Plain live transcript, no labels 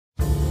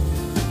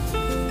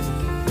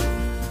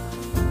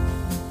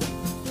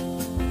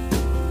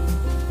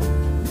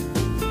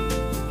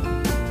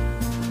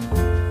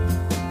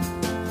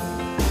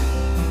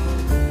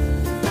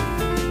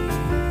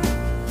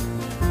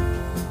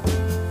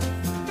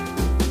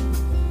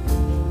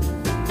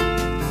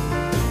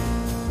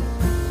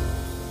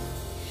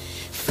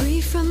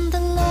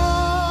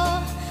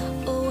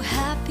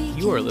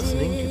You are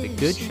listening to the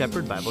Good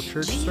Shepherd Bible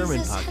Church Sermon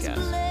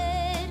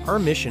Podcast. Our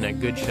mission at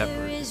Good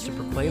Shepherd is to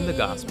proclaim the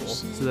gospel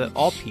so that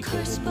all people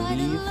will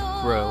believe,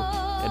 grow,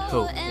 and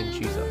hope in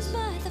Jesus.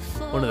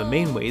 One of the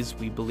main ways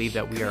we believe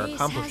that we are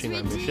accomplishing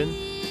our mission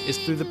is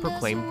through the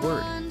proclaimed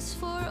word.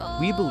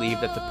 We believe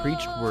that the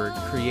preached word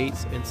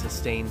creates and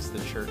sustains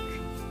the church.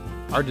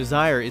 Our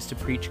desire is to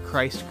preach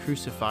Christ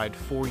crucified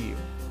for you,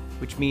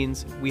 which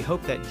means we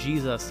hope that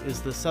Jesus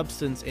is the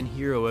substance and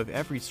hero of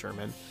every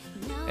sermon,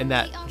 and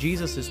that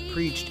Jesus is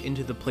preached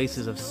into the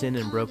places of sin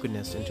and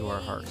brokenness into our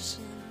hearts.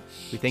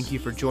 We thank you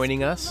for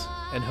joining us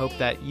and hope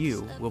that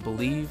you will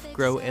believe,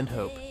 grow, and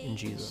hope in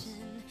Jesus.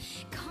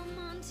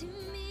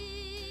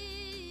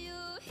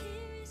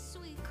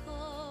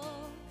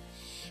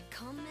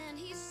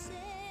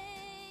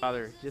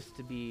 Father, just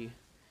to be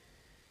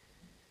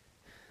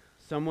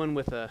someone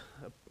with a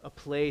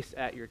place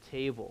at your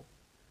table.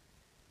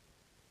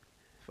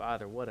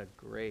 Father, what a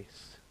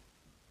grace.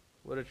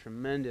 What a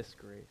tremendous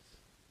grace.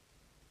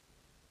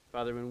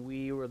 Father, when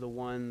we were the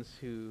ones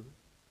who,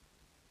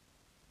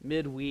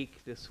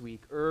 midweek this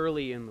week,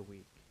 early in the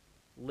week,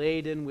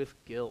 laden with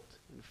guilt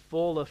and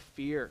full of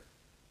fear.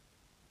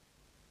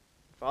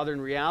 Father,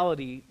 in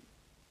reality,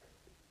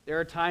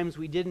 there are times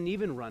we didn't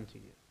even run to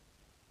you.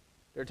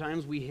 There are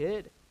times we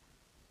hid.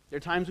 There are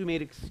times we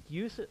made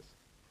excuses.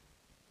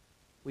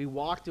 We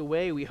walked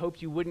away. We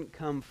hoped you wouldn't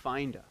come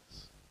find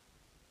us.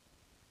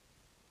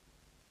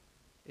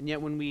 And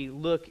yet when we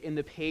look in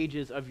the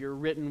pages of your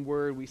written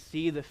word, we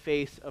see the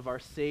face of our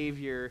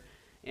Savior,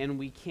 and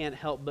we can't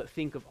help but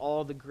think of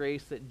all the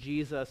grace that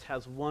Jesus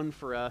has won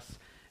for us,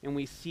 and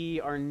we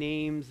see our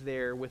names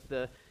there with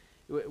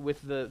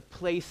the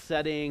place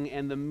setting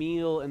and the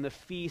meal and the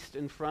feast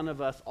in front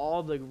of us,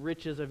 all the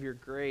riches of your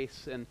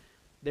grace, and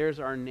there's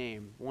our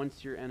name,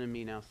 once your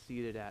enemy, now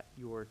seated at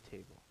your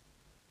table.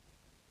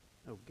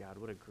 Oh God,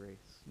 what a grace.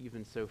 You've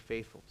been so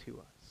faithful to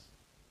us.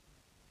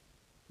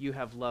 You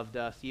have loved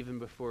us even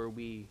before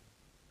we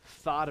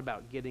thought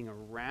about getting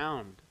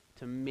around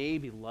to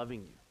maybe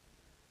loving you.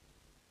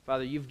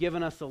 Father, you've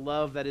given us a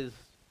love that is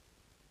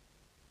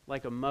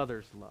like a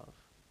mother's love.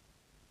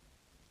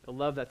 A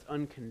love that's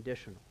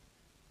unconditional.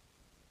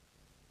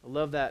 A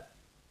love that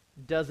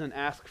doesn't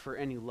ask for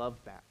any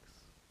love backs.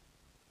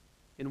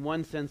 In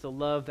one sense, a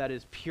love that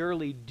is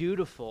purely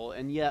dutiful,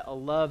 and yet a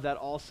love that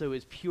also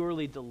is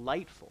purely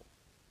delightful.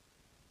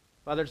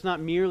 Father, it's not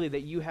merely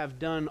that you have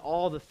done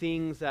all the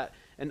things that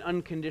an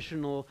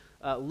unconditional,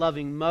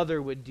 loving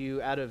mother would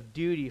do out of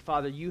duty.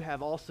 Father, you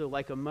have also,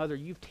 like a mother,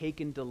 you've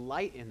taken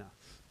delight in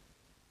us.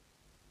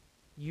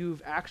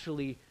 You've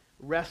actually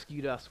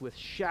rescued us with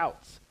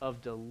shouts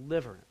of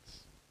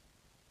deliverance.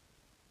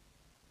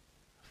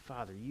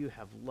 Father, you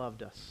have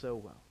loved us so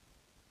well.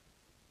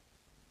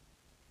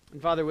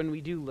 And Father, when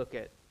we do look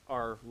at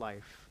our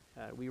life,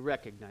 we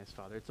recognize,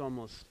 Father, it's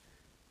almost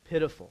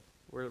pitiful.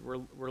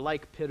 We're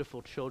like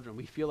pitiful children.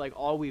 We feel like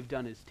all we've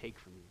done is take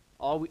from you.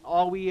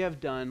 All we have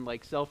done,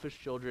 like selfish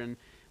children,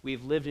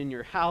 we've lived in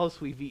your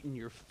house, we've eaten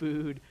your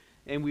food,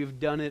 and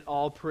we've done it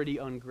all pretty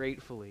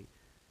ungratefully.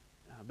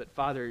 But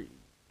Father,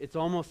 it's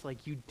almost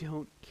like you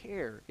don't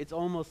care. It's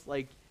almost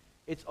like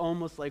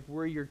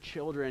we're your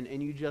children,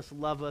 and you just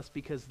love us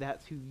because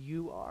that's who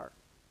you are.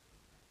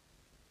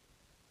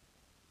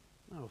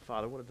 Oh,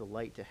 Father, what a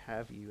delight to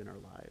have you in our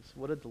lives.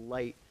 What a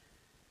delight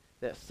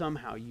that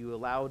somehow you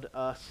allowed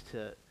us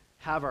to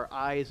have our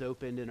eyes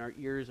opened and our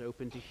ears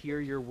open to hear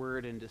your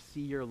word and to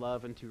see your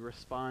love and to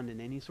respond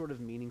in any sort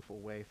of meaningful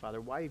way. Father,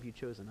 why have you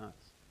chosen us?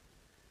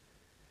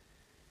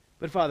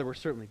 But Father, we're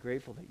certainly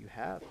grateful that you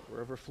have.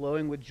 We're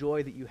overflowing with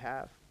joy that you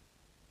have.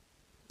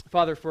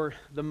 Father, for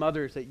the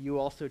mothers that you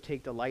also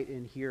take delight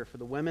in here, for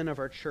the women of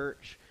our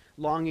church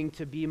longing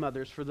to be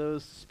mothers, for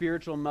those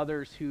spiritual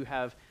mothers who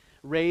have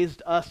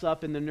raised us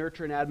up in the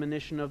nurture and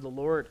admonition of the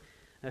Lord,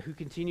 who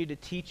continue to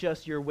teach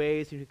us your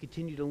ways and who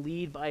continue to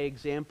lead by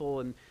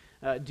example and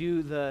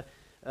do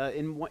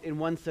in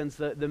one sense,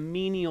 the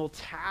menial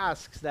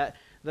tasks that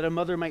a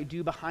mother might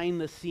do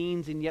behind the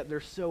scenes, and yet they're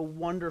so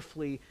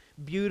wonderfully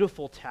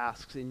beautiful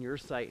tasks in your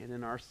sight and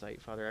in our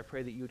sight. Father, I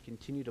pray that you would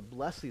continue to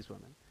bless these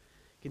women,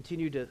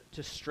 continue to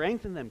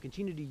strengthen them,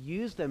 continue to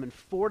use them and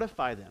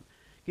fortify them,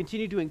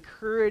 continue to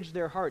encourage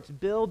their hearts,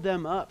 build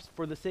them up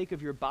for the sake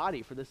of your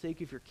body, for the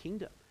sake of your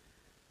kingdom.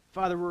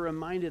 Father, we're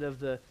reminded of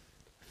the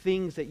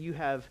things that you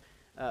have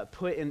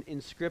put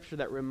in Scripture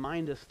that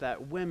remind us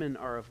that women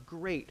are of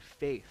great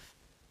faith.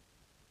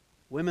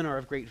 Women are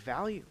of great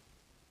value.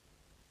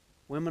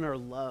 Women are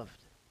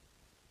loved.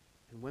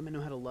 And women know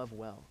how to love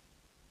well.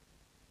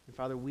 And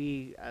Father,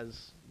 we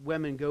as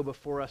women go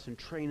before us and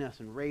train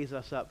us and raise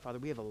us up. Father,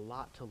 we have a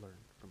lot to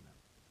learn from them.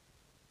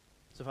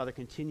 So Father,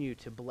 continue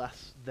to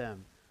bless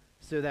them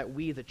so that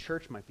we, the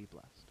church, might be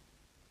blessed.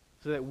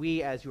 So that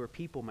we as your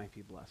people might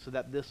be blessed. So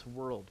that this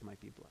world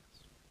might be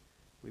blessed.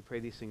 We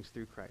pray these things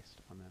through Christ.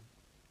 Amen.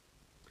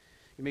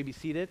 You may be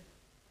seated.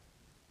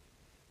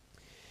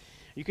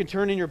 You can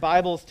turn in your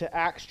Bibles to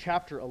Acts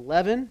chapter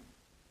 11.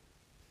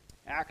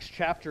 Acts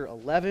chapter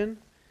 11.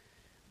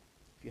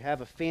 If you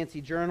have a fancy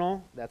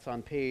journal, that's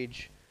on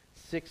page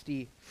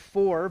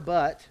 64,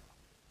 but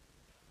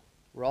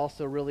we're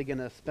also really going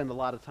to spend a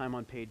lot of time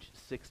on page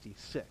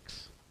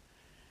 66.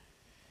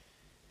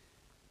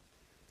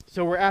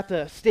 So we're at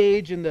the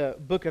stage in the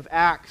book of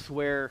Acts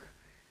where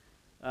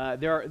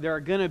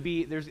there's going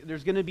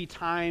to be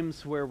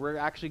times where we're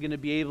actually going to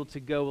be able to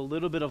go a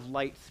little bit of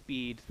light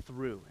speed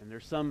through, and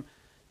there's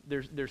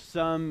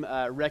some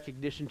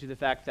recognition to the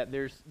fact that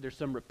there's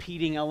some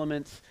repeating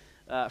elements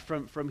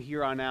from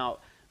here on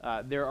out.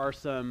 There are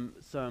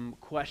some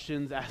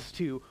questions as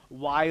to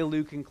why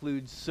Luke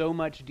includes so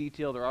much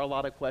detail. There are a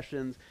lot of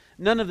questions.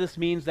 None of this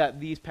means that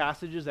these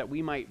passages that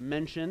we might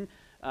mention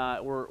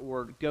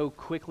or go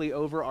quickly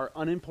over are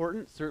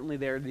unimportant. Certainly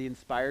they're the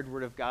inspired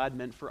word of God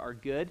meant for our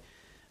good.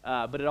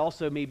 But it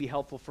also may be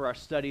helpful for our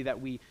study that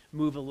we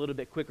move a little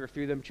bit quicker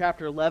through them.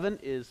 Chapter 11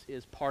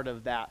 is part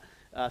of that.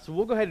 So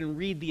we'll go ahead and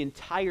read the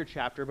entire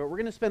chapter, but we're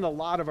going to spend a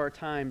lot of our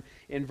time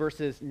in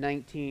verses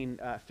 19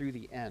 through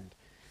the end.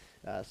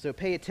 So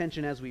pay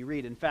attention as we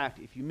read. In fact,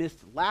 if you missed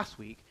last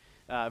week,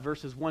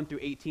 verses 1 through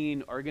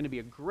 18 are going to be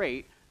a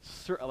great,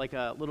 like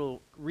a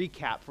little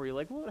recap for you.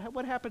 Like,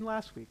 what happened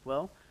last week?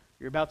 Well,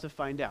 you're about to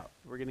find out.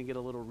 We're going to get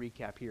a little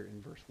recap here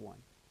in verse 1.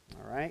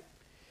 All right?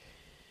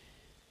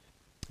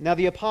 Now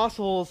the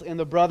apostles and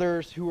the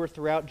brothers who were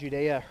throughout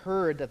Judea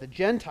heard that the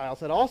Gentiles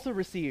had also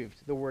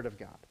received the word of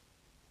God.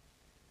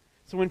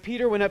 So when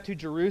Peter went up to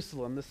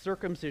Jerusalem, the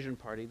circumcision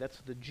party, that's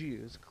the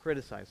Jews,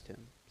 criticized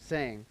him,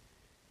 saying,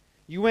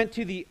 "You went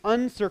to the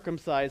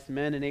uncircumcised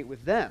men and ate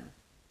with them."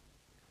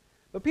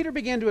 But Peter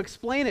began to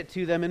explain it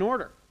to them in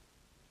order.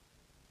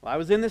 "Well, I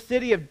was in the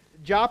city of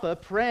Joppa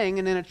praying,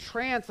 and in a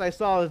trance I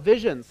saw a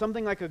vision,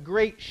 something like a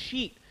great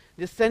sheet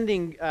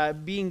descending,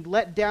 being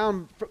let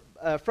down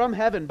from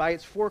heaven by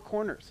its four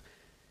corners,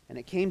 and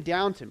it came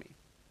down to me.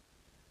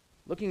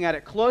 Looking at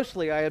it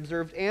closely, I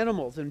observed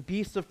animals and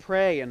beasts of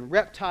prey and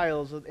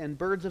reptiles and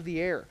birds of the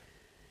air.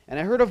 And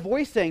I heard a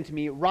voice saying to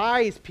me,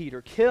 'Rise,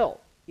 Peter,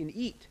 kill and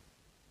eat.'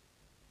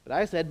 But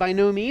I said, 'By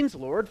no means,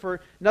 Lord,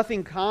 for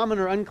nothing common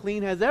or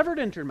unclean has ever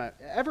entered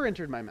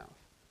my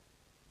mouth.'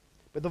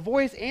 But the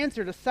voice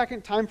answered a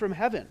second time from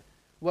heaven,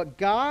 'What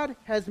God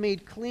has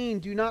made clean,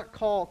 do not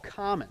call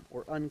common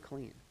or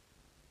unclean.'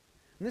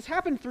 And this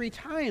happened 3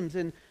 times,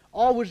 and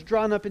all was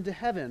drawn up into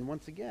heaven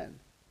once again.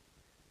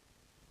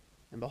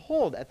 And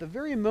behold, at the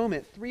very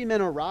moment 3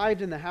 men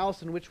arrived in the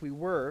house in which we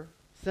were,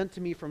 sent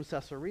to me from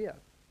Caesarea.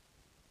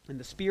 And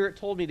the Spirit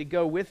told me to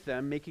go with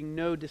them, making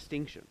no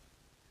distinction.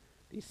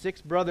 These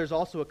 6 brothers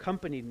also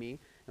accompanied me,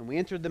 and we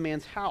entered the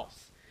man's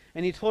house.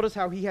 And he told us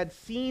how he had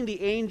seen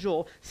the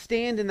angel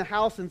stand in the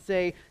house and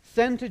say,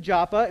 'Send to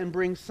Joppa and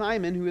bring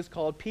Simon, who is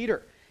called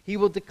Peter. He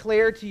will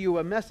declare to you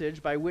a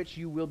message by which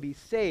you will be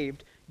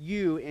saved,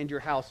 you and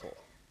your household.'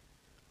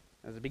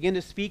 As I began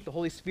to speak, the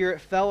Holy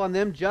Spirit fell on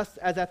them just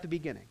as at the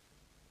beginning,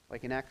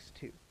 like in Acts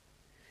 2.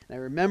 And I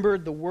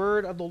remembered the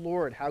word of the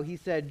Lord, how he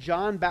said,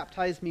 'John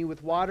baptized me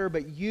with water,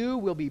 but you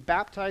will be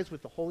baptized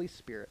with the Holy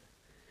Spirit.'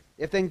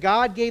 If then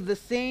God gave the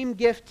same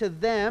gift to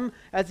them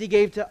as he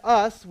gave to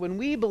us when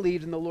we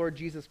believed in the Lord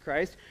Jesus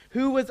Christ,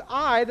 who was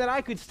I that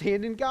I could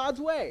stand in God's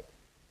way?"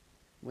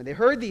 When they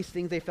heard these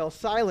things, they fell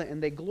silent,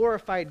 and they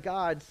glorified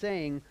God,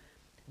 saying,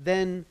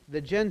 Then to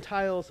the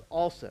Gentiles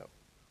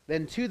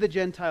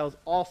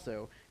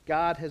also,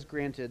 God has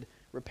granted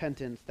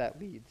repentance that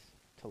leads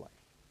to life.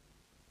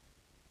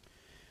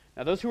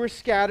 Now those who were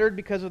scattered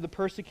because of the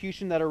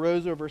persecution that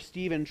arose over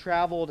Stephen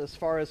traveled as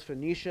far as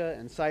Phoenicia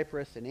and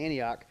Cyprus and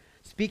Antioch,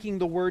 speaking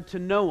the word to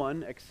no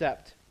one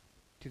except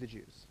to the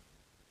Jews.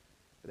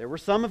 There were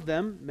some of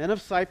them, men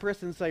of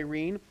Cyprus and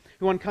Cyrene,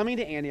 who on coming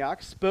to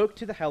Antioch spoke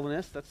to the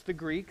Hellenists, that's the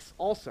Greeks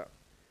also,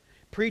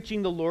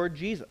 preaching the Lord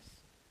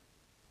Jesus.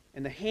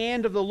 And the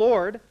hand of the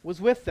Lord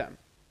was with them,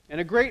 and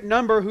a great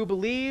number who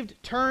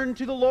believed turned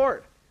to the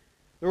Lord.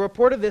 The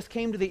report of this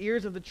came to the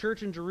ears of the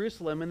church in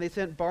Jerusalem, and they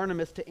sent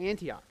Barnabas to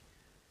Antioch.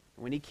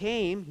 And when he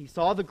came, he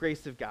saw the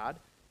grace of God.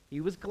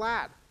 He was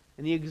glad,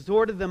 and he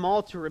exhorted them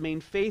all to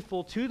remain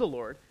faithful to the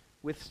Lord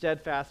with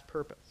steadfast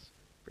purpose.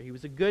 For he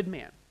was a good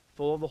man,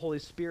 full of the Holy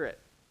Spirit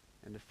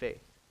and of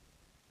faith.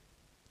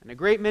 And a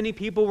great many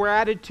people were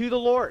added to the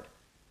Lord.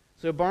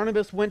 So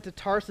Barnabas went to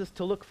Tarsus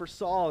to look for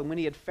Saul, and when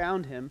he had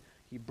found him,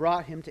 he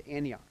brought him to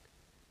Antioch.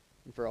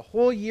 And for a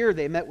whole year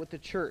they met with the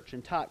church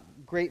and taught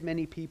great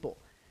many people.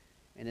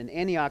 And in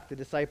Antioch the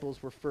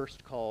disciples were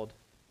first called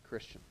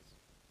Christians.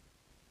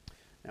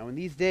 Now in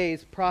these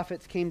days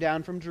prophets came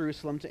down from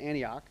Jerusalem to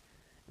Antioch,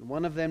 and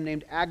one of them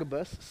named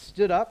Agabus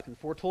stood up and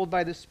foretold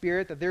by the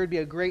Spirit that there would be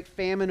a great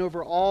famine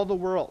over all the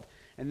world,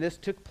 and this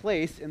took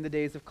place in the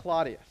days of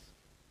Claudius.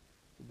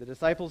 The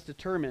disciples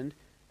determined,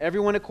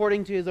 everyone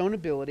according to his own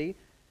ability,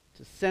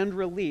 to send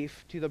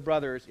relief to the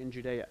brothers in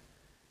Judea.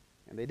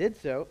 And they did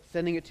so,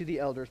 sending it to the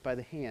elders by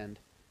the hand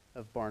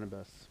of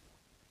Barnabas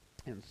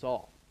and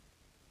Saul.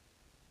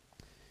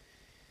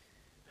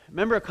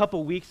 Remember a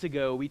couple weeks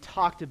ago, we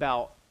talked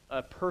about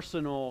a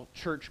personal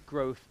church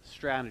growth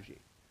strategy.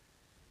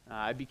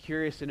 I'd be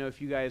curious to know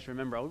if you guys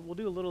remember. We'll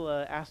do a little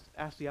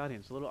ask the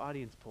audience, a little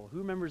audience poll. Who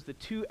remembers the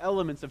 2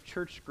 elements of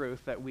church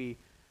growth that we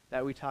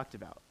talked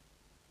about?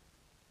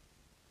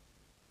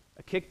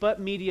 a kick-butt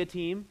media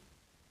team,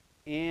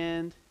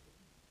 and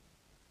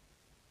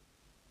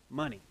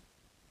money.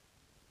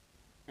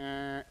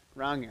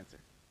 Wrong answer.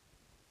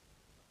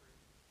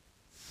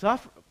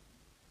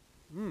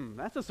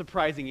 That's a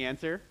surprising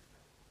answer.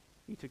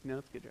 You took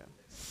notes, good job.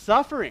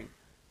 Suffering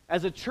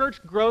as a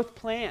church growth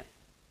plan.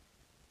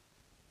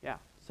 Yeah,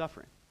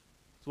 suffering.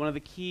 It's one of the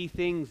key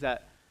things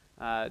that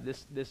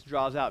this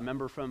draws out.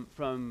 Remember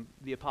from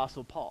the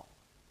Apostle Paul.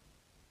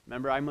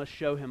 Remember, I must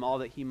show him all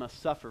that he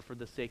must suffer for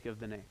the sake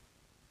of the name.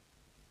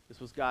 This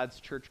was God's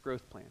church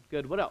growth plan.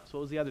 Good. What else? What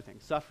was the other thing?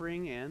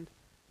 Suffering and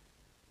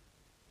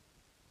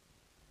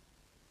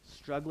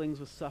strugglings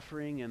with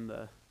suffering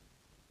and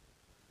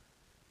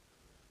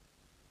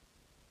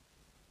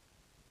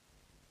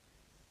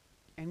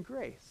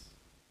grace.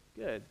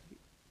 Good. You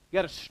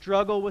got to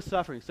struggle with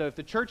suffering. So if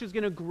the church is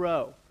going to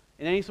grow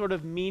in any sort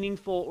of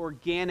meaningful,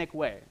 organic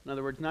way, in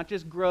other words, not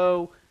just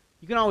grow,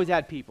 you can always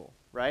add people,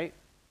 right?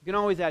 You can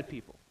always add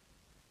people.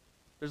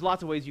 There's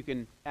lots of ways you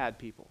can add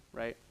people,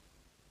 right?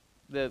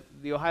 The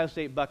Ohio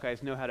State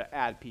Buckeyes know how to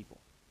add people,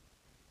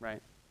 right?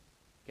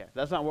 Okay,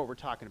 that's not what we're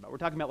talking about. We're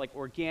talking about like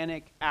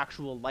organic,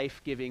 actual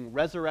life-giving,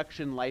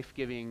 resurrection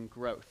life-giving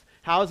growth.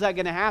 How is that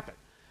going to happen?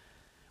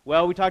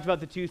 Well, we talked about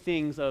the two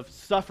things of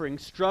suffering,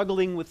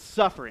 struggling with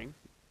suffering.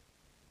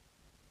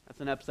 That's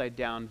an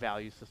upside-down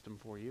value system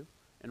for you.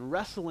 And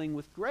wrestling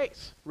with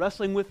grace.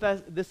 Wrestling with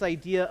this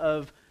idea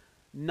of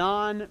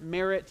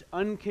non-merit,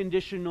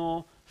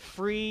 unconditional,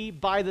 free,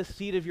 by the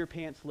seat of your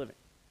pants living.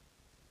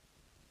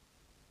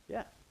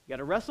 Yeah, you got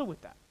to wrestle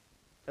with that.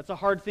 That's a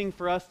hard thing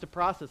for us to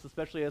process,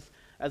 especially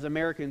as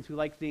Americans who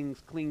like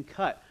things clean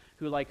cut,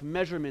 who like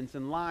measurements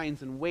and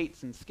lines and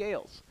weights and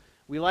scales.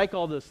 We like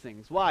all those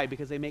things. Why?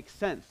 Because they make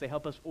sense. They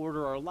help us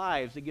order our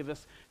lives. They give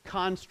us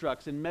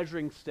constructs and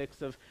measuring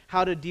sticks of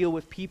how to deal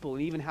with people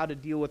and even how to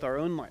deal with our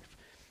own life.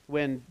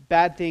 When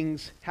bad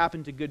things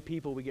happen to good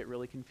people, we get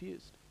really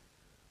confused.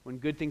 When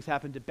good things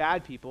happen to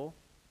bad people,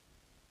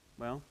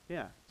 well,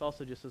 yeah, it's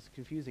also just as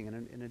confusing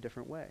in a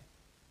different way.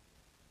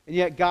 And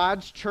yet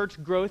God's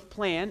church growth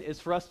plan is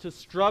for us to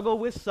struggle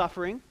with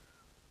suffering.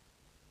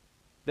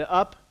 The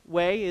up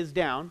way is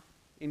down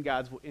in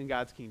God's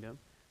kingdom,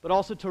 but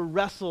also to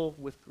wrestle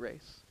with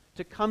grace,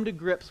 to come to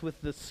grips with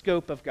the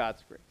scope of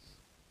God's grace.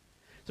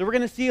 So we're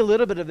going to see a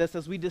little bit of this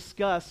as we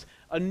discuss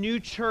a new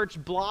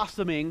church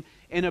blossoming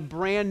in a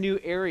brand new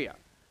area,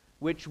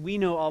 which we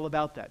know all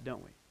about that,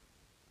 don't we?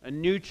 A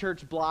new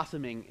church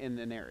blossoming in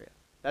an area.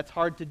 That's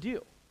hard to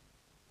do.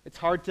 It's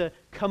hard to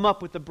come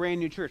up with a brand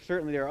new church.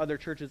 Certainly there are other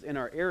churches in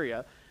our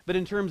area, but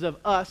in terms of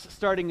us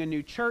starting a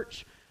new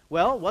church,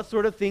 well, what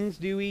sort of things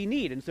do we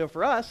need? And so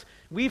for us,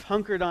 we've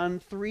hunkered on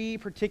three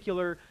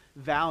particular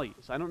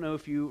values. I don't know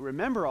if you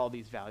remember all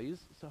these values,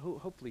 so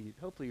hopefully you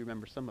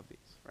remember some of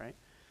these, right?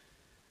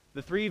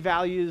 The three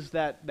values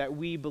that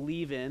we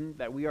believe in,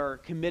 that we are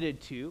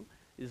committed to,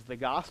 is the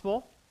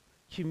gospel,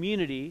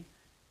 community,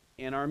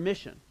 and our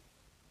mission.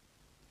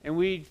 And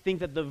we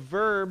think that the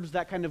verbs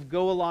that kind of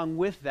go along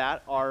with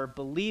that are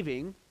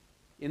believing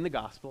in the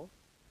gospel,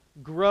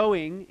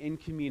 growing in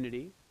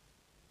community,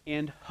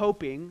 and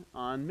hoping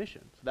on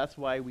mission. So that's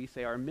why we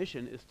say our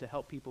mission is to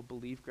help people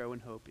believe, grow,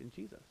 and hope in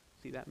Jesus.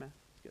 See that, Matt?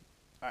 That's good.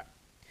 All right.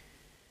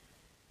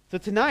 So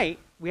tonight,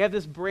 we have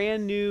this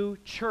brand new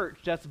church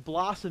that's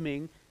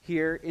blossoming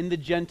here in the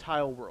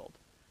Gentile world.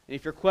 And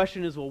if your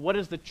question is, well, what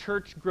is the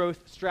church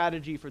growth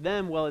strategy for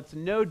them? Well, it's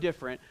no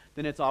different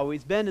than it's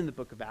always been in the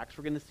book of Acts.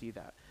 We're going to see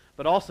that.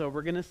 But also,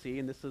 we're going to see,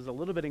 and this is a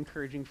little bit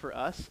encouraging for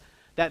us,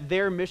 that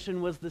their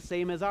mission was the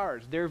same as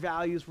ours. Their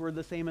values were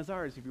the same as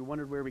ours. If you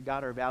wondered where we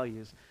got our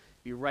values,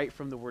 it'd be right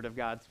from the Word of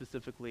God,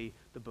 specifically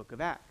the book of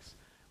Acts,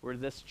 where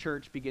this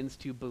church begins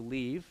to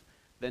believe,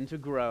 then to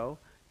grow,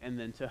 and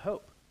then to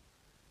hope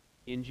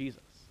in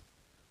Jesus.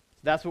 So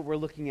that's what we're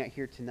looking at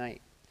here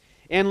tonight.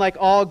 And like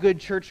all good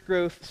church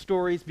growth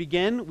stories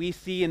begin, we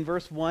see in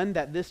verse 1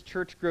 that this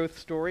church growth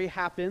story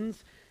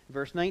happens,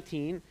 verse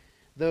 19,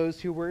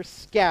 those who were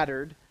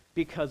scattered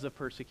because of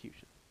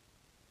persecution.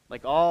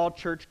 Like all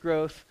church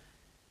growth,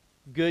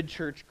 good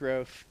church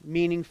growth,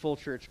 meaningful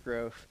church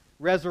growth,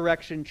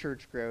 resurrection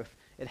church growth,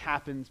 it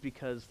happens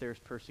because there's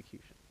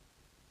persecution.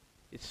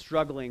 It's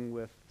struggling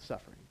with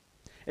suffering.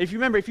 And if you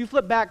remember, if you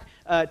flip back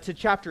to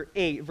chapter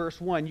 8,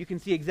 verse 1, you can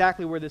see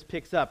exactly where this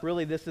picks up.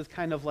 Really, this is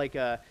kind of like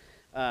a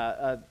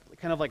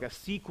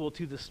sequel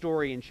to the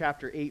story in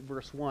chapter 8,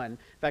 verse 1. In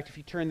fact, if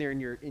you turn there in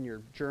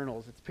your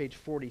journals, it's page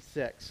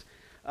 46.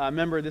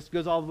 Remember, this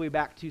goes all the way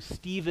back to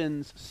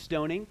Stephen's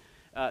stoning,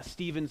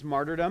 Stephen's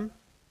martyrdom.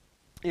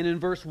 And in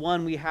verse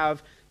 1, we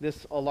have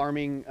this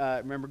alarming,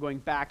 remember going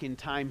back in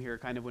time here,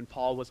 kind of when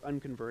Paul was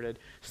unconverted,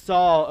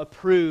 Saul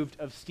approved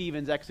of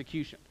Stephen's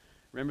execution.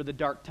 Remember the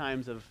dark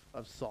times of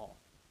Saul.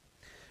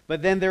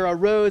 But then there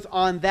arose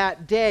on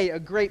that day a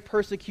great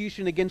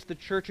persecution against the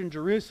church in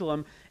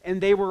Jerusalem,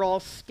 and they were all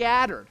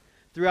scattered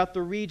throughout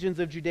the regions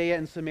of Judea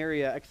and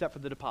Samaria, except for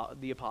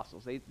the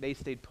apostles. They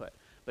stayed put.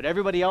 But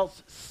everybody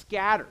else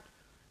scattered.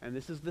 And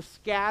this is the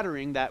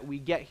scattering that we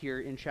get here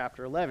in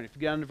chapter 11. If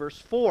you get on to verse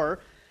 4,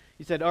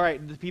 You said, all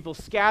right, the people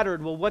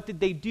scattered. Well, what did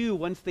they do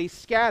once they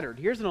scattered?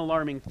 Here's an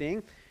alarming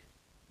thing.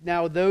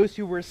 Now those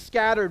who were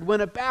scattered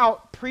went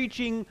about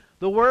preaching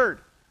the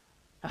word.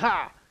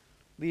 Ha!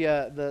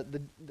 Satan's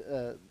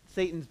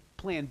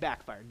plan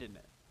backfired, didn't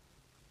it?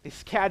 They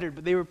scattered,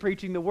 but they were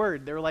preaching the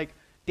word. They were like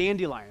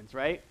dandelions,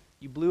 right?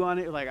 You blew on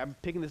it, like, I'm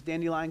picking this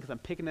dandelion because I'm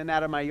picking it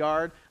out of my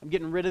yard. I'm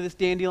getting rid of this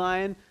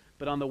dandelion,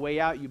 but on the way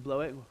out, you blow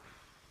it.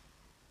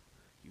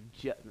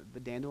 The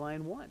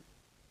dandelion won.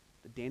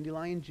 The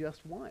dandelion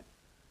just won.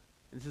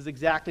 And this is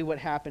exactly what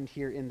happened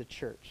here in the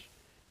church.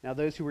 Now,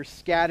 those who were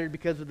scattered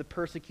because of the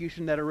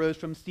persecution that arose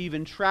from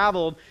Stephen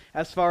traveled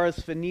as far as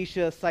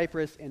Phoenicia,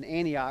 Cyprus, and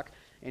Antioch.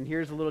 And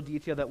here's a little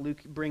detail that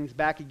Luke brings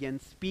back again,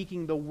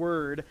 speaking the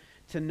word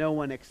to no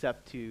one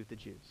except to the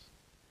Jews.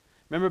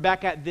 Remember,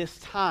 back at this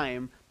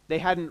time, they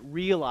hadn't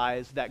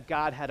realized that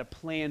God had a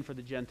plan for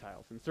the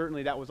Gentiles. And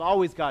certainly that was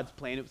always God's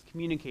plan. It was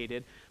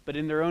communicated. But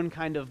in their own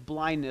kind of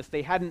blindness,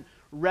 they hadn't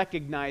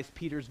recognized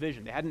Peter's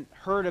vision. They hadn't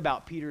heard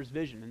about Peter's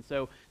vision. And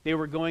so they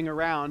were going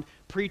around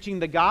preaching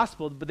the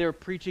gospel, but they were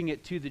preaching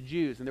it to the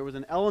Jews. And there was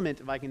an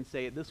element, if I can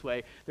say it this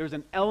way, there was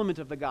an element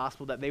of the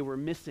gospel that they were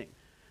missing.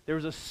 There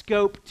was a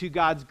scope to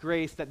God's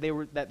grace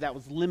that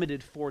was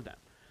limited for them.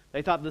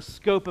 They thought the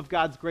scope of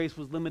God's grace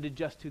was limited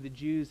just to the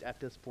Jews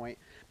at this point.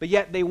 But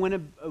yet they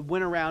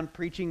went around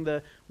preaching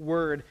the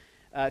word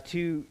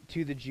to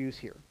the Jews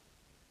here.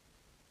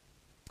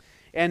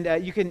 And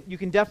you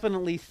can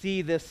definitely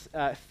see this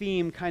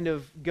theme kind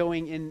of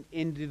going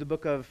into the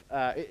book of,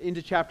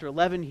 into chapter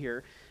 11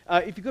 here.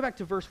 If you go back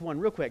to verse 1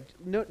 real quick,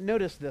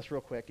 notice this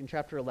real quick in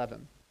chapter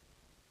 11.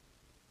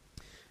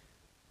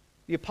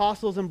 The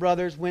apostles and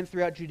brothers went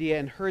throughout Judea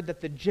and heard that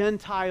the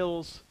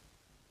Gentiles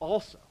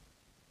also.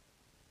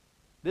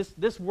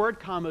 This word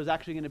combo is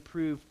actually going to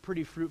prove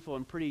pretty fruitful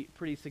and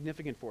pretty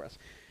significant for us.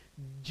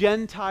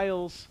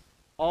 Gentiles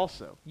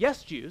also.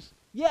 Yes, Jews.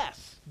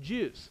 Yes,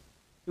 Jews.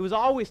 It was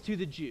always to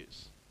the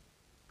Jews.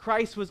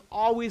 Christ was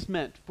always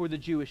meant for the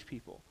Jewish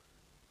people.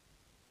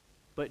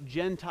 But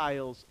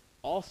Gentiles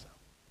also.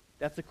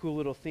 That's a cool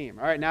little theme.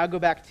 All right, now go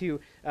back to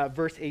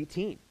verse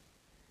 18.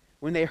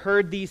 When they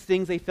heard these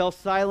things, they fell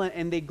silent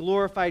and they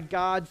glorified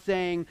God,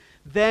 saying,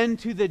 "Then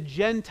to the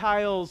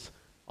Gentiles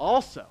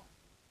also."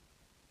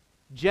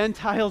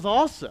 Gentiles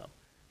also.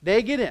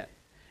 They get in.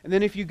 And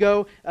then if you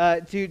go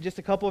to just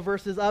a couple of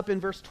verses up in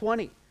verse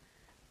 20.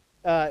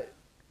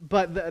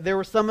 But there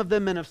were some of the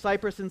men of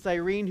Cyprus and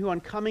Cyrene who on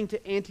coming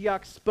to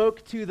Antioch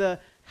spoke to the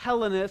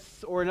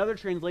Hellenists, or in other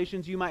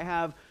translations you might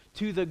have,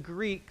 to the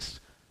Greeks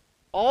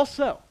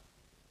also.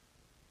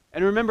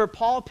 And remember,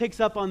 Paul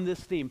picks up on this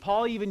theme.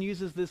 Paul even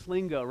uses this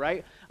lingo,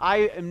 right?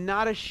 I am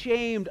not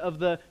ashamed of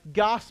the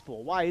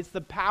gospel. Why? It's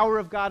the power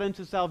of God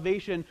unto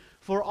salvation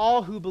for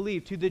all who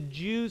believe, to the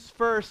Jews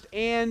first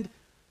and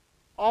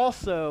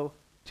also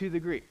to the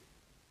Greek.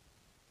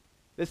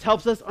 This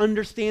helps us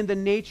understand the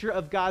nature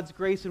of God's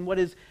grace and what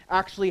is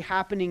actually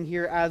happening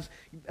here as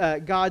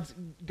God's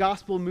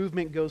gospel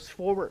movement goes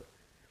forward.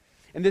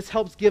 And this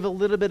helps give a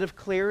little bit of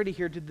clarity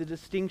here to the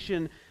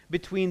distinction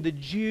between the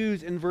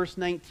Jews in verse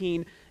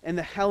 19 and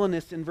the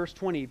Hellenists in verse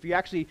 20. If you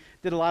actually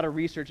did a lot of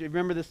research,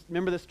 remember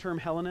this term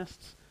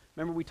Hellenists?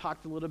 Remember we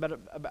talked a little bit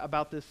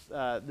about this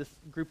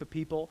group of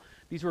people?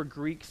 These were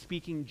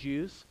Greek-speaking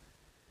Jews.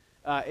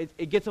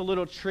 It gets a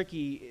little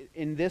tricky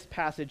in this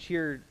passage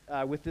here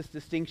with this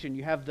distinction.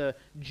 You have the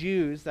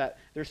Jews that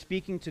they're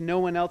speaking to no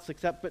one else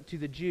except but to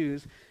the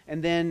Jews.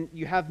 And then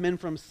you have men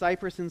from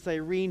Cyprus and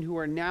Cyrene who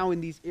are now in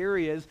these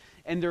areas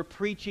and they're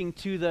preaching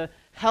to the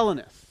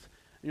Hellenists.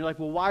 And you're like,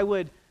 well, why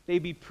would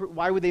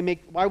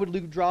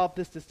Luke draw up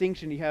this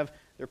distinction?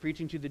 They're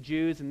preaching to the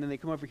Jews and then they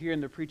come over here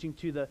and they're preaching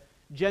to the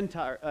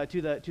Gentile,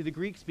 to the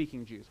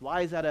Greek-speaking Jews.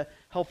 Why is that a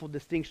helpful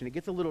distinction? It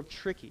gets a little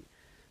tricky.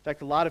 In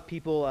fact, a lot of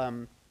people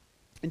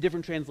in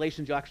different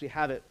translations, you'll actually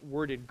have it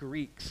worded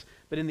Greeks.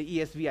 But in the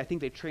ESV, I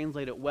think they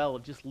translate it well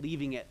of just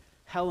leaving it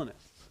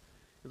Hellenists.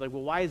 It's like,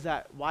 well, why is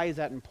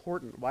that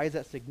important? Why is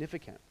that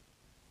significant?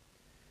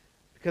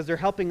 Because they're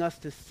helping us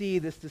to see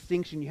this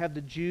distinction. You have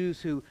the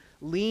Jews who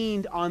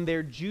leaned on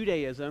their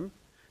Judaism.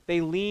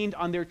 They leaned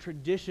on their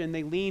tradition.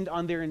 They leaned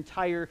on their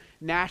entire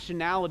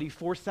nationality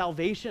for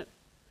salvation.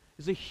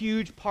 It's a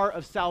huge part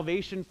of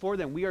salvation for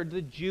them. We are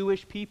the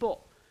Jewish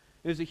people.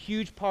 It was a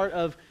huge part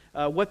of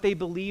what they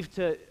believed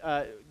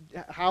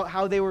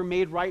how they were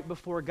made right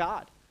before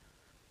God.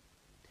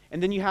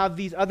 And then you have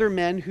these other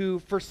men who,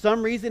 for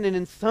some reason and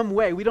in some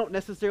way, we don't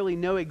necessarily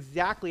know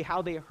exactly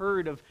how they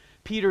heard of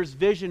Peter's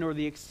vision or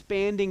the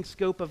expanding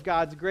scope of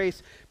God's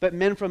grace, but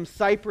men from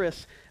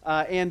Cyprus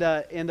and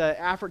the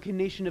African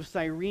nation of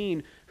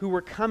Cyrene who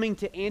were coming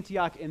to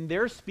Antioch, and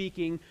they're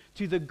speaking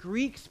to the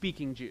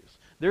Greek-speaking Jews.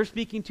 They're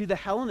speaking to the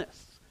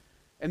Hellenists,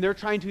 and they're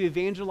trying to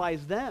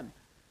evangelize them.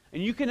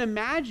 And you can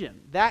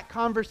imagine that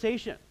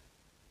conversation.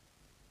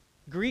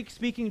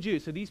 Greek-speaking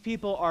Jews. So these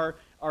people are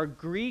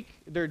Greek.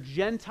 They're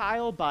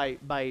Gentile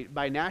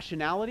by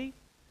nationality.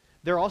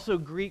 They're also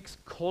Greeks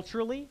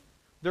culturally.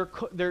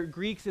 They're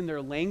Greeks in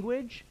their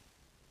language.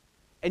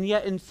 And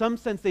yet, in some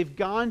sense, they've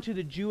gone to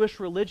the Jewish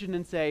religion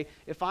and say,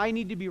 if I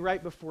need to be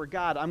right before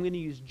God, I'm going to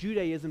use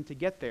Judaism to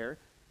get there.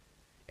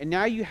 And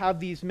now you have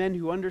these men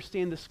who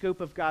understand the scope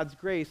of God's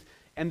grace,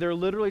 and they're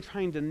literally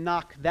trying to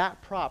knock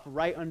that prop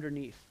right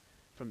underneath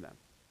from them.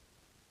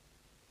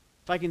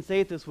 If I can say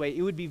it this way,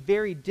 it would be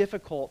very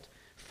difficult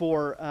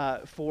for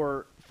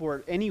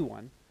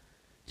anyone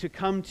to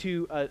come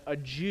to a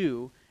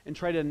Jew and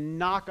try to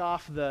knock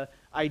off the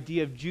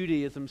idea of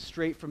Judaism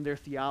straight from their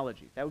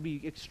theology. That would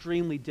be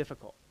extremely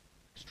difficult.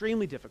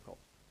 Extremely difficult.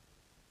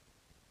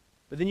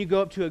 But then you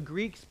go up to a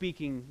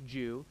Greek-speaking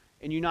Jew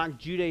and you knock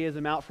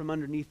Judaism out from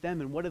underneath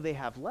them, and what do they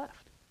have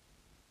left?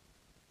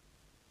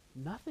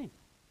 Nothing.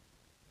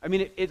 I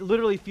mean, it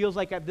literally feels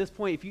like at this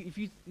point,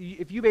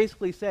 if you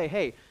basically say,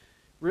 hey,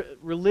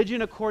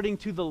 religion according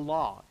to the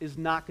law is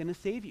not going to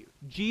save you.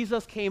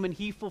 Jesus came and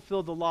he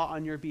fulfilled the law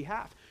on your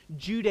behalf.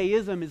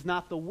 Judaism is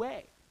not the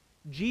way.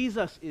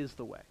 Jesus is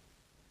the way.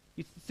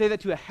 You say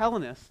that to a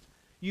Hellenist,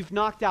 you've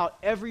knocked out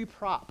every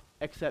prop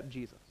except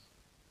Jesus.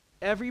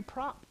 Every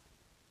prop.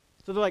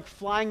 So they're like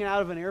flying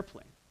out of an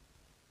airplane.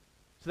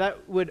 So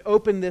that would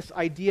open this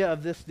idea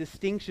of this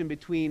distinction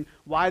between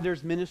why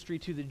there's ministry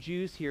to the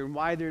Jews here and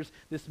why there's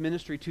this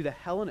ministry to the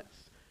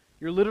Hellenists.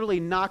 You're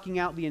literally knocking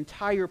out the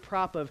entire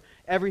prop of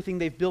everything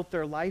they've built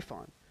their life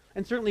on.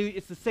 And certainly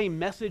it's the same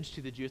message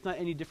to the Jews. It's not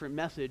any different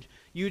message.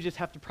 You just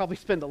have to probably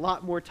spend a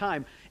lot more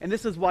time. And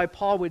this is why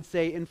Paul would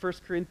say in 1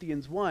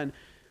 Corinthians 1,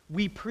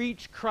 we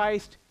preach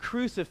Christ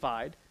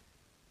crucified.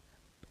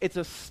 It's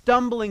a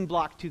stumbling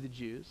block to the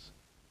Jews,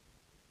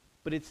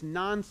 but it's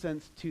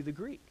nonsense to the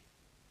Greek.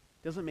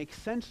 It doesn't make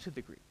sense to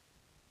the Greek.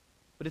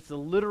 But it's a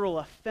literal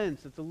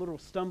offense. It's a literal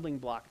stumbling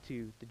block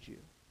to the Jew.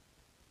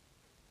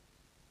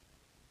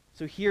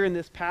 So here in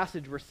this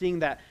passage, we're seeing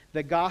that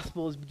the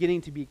gospel is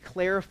beginning to be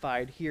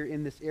clarified here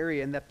in this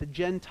area, and that the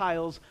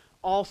Gentiles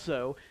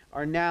also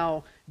are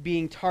now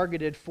being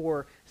targeted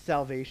for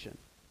salvation.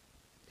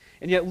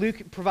 And yet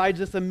Luke provides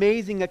this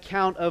amazing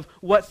account of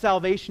what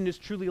salvation is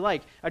truly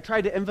like. I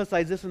tried to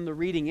emphasize this in the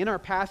reading. In our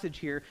passage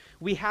here,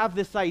 we have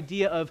this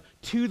idea of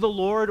to the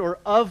Lord or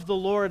of the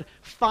Lord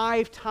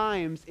 5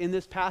 times in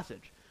this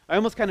passage. I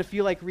almost kind of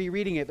feel like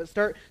rereading it, but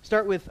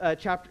start with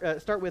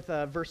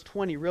verse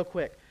 20 real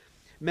quick.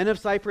 Men of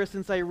Cyprus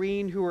and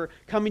Cyrene who were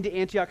coming to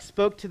Antioch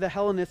spoke to the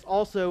Hellenists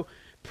also,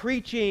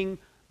 preaching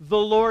the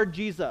Lord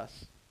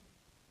Jesus.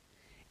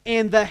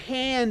 And the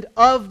hand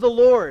of the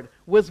Lord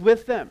was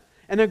with them.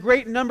 And a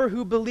great number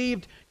who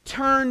believed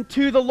turned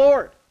to the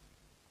Lord.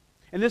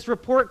 And this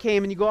report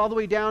came, and you go all the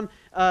way down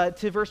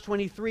to verse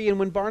 23. And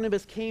when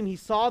Barnabas came, he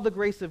saw the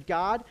grace of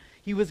God.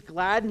 He was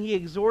glad, and he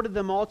exhorted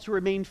them all to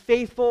remain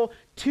faithful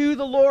to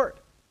the Lord.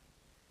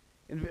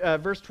 In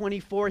verse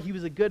 24, he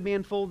was a good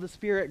man full of the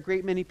Spirit. A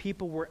great many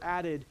people were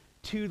added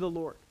to the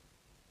Lord.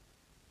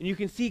 And you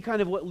can see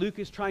kind of what Luke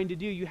is trying to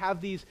do. You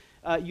have this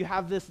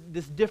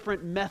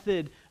different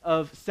method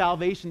of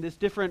salvation, this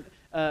different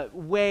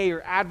way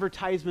or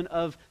advertisement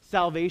of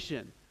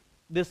salvation,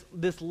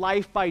 this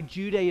life by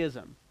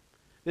Judaism,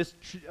 this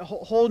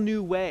whole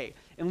new way.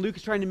 And Luke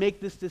is trying to make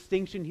this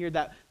distinction here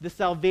that the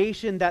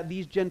salvation that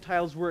these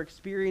Gentiles were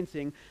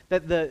experiencing,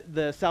 that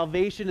the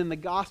salvation and the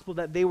gospel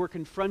that they were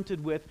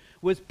confronted with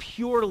was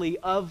purely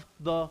of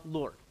the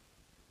Lord.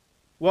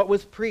 What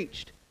was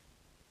preached?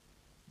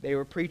 They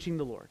were preaching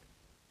the Lord.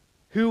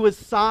 Who was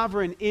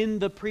sovereign in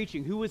the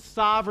preaching? Who was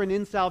sovereign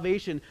in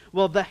salvation?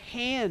 Well, the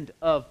hand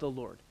of the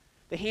Lord.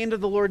 The hand of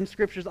the Lord in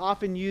Scripture is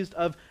often used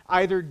of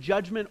either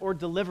judgment or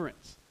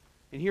deliverance.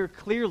 And here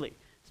clearly,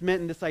 it's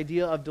meant in this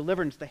idea of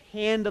deliverance. The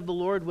hand of the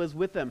Lord was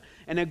with them.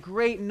 And a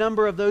great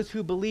number of those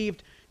who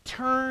believed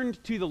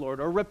turned to the Lord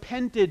or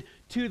repented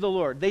to the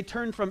Lord. They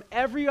turned from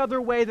every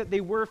other way that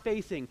they were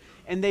facing,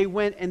 and they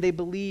went and they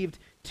believed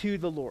to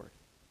the Lord.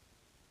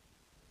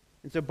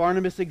 And so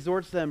Barnabas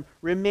exhorts them,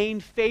 remain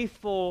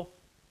faithful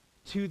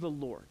to the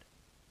Lord.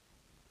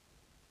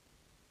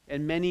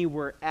 And many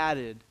were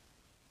added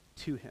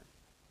to him.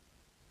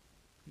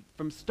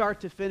 From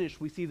start to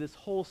finish, we see this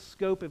whole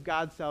scope of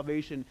God's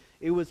salvation.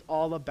 It was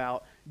all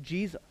about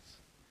Jesus.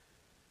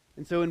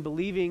 And so in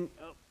believing,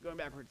 going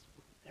backwards,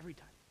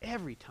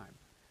 every time.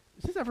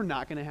 Is this ever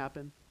not going to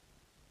happen?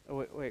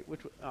 Oh, wait,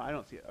 which one? Oh, I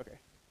don't see it. Okay.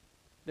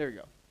 There we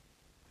go.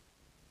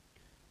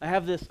 I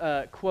have this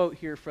quote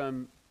here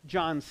from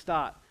John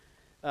Stott.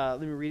 Let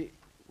me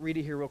read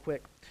it here real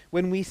quick.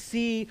 When we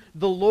see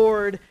the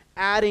Lord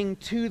adding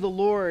to the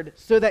Lord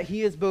so that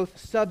he is both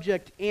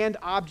subject and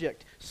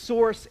object,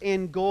 source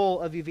and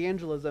goal of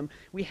evangelism,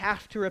 we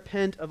have to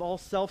repent of all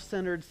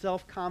self-centered,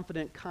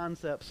 self-confident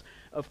concepts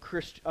of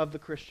the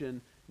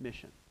Christian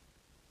mission.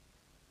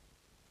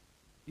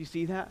 You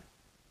see that?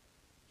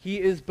 He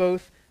is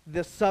both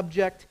the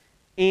subject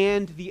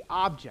and the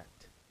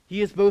object.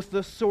 He is both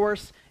the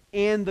source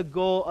and the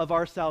goal of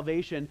our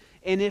salvation.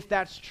 And if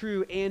that's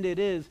true, and it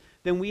is,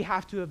 then we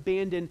have to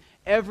abandon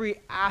every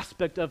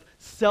aspect of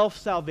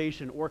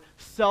self-salvation or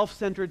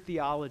self-centered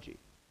theology.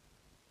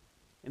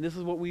 And this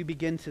is what we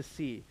begin to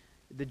see.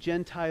 The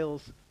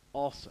Gentiles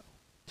also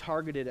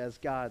targeted as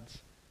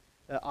God's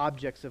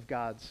objects of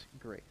God's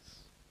grace.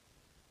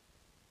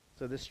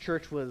 So this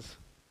church was,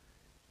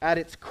 at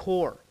its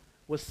core,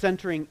 was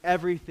centering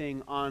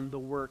everything on the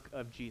work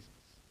of Jesus.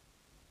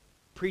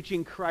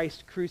 Preaching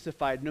Christ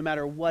crucified, no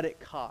matter what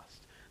it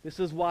cost. This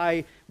is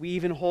why we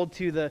even hold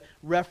to the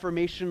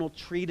reformational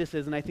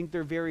treatises, and I think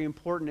they're very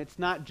important. It's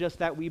not just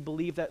that we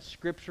believe that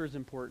Scripture is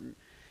important.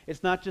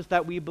 It's not just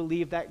that we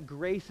believe that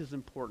grace is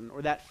important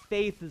or that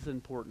faith is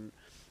important.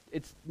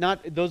 It's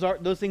not,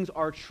 those things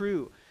are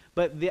true.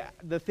 But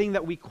the thing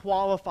that we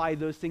qualify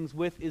those things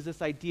with is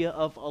this idea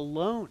of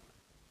alone.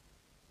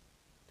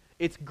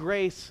 It's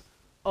grace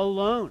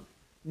alone.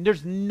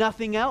 There's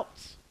nothing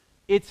else.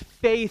 It's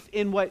faith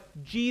in what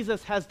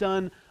Jesus has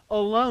done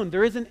alone.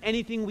 There isn't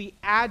anything we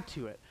add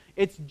to it.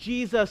 It's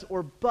Jesus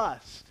or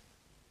bust.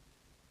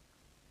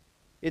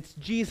 It's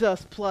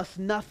Jesus plus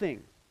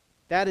nothing.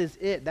 That is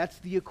it. That's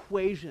the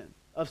equation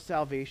of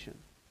salvation.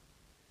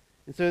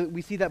 And so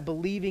we see that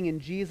believing in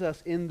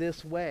Jesus in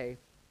this way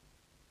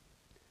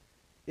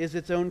is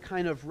its own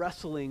kind of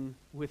wrestling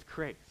with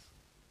grace,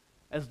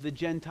 as the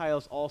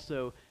Gentiles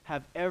also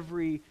have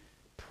every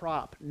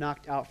prop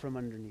knocked out from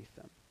underneath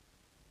them.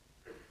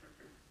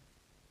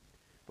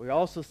 We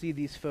also see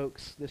these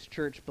folks, this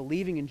church,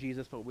 believing in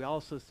Jesus, but we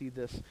also see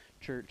this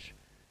church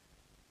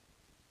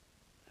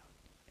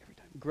every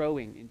time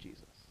growing in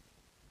Jesus.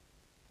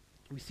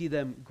 We see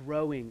them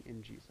growing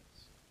in Jesus.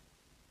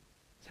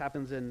 This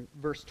happens in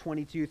verse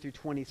 22 through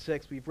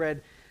 26. We've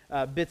read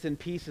bits and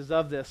pieces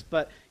of this,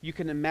 but you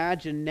can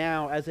imagine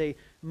now as a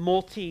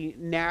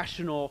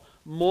multinational,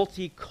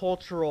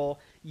 multicultural,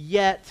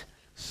 yet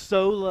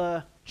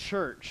sola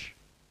church.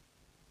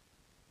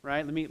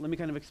 Right? Let me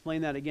kind of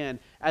explain that again.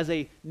 As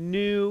a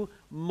new,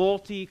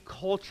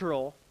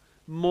 multicultural,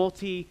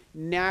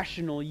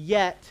 multinational,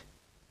 yet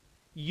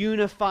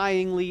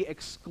unifyingly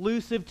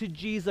exclusive to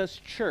Jesus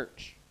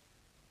church.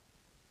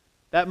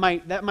 That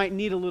might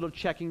need a little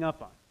checking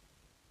up on.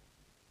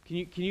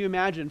 Can you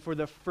imagine, for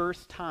the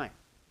first time,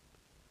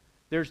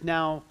 there's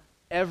now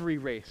every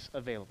race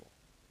available.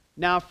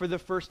 Now for the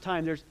first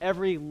time, there's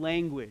every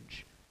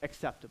language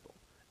acceptable.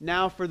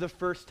 Now for the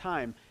first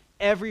time,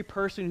 every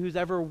person who's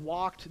ever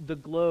walked the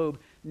globe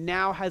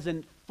now has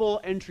a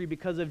full entry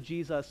because of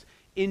Jesus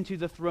into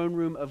the throne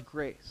room of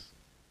grace,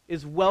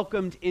 is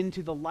welcomed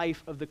into the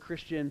life of the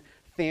Christian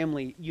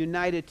family,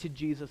 united to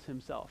Jesus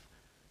himself.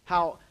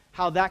 How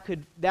that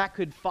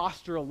could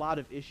foster a lot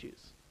of issues.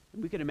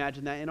 We could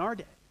imagine that in our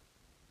day.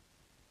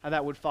 How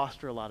that would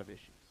foster a lot of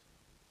issues.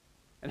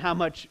 And how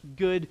much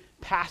good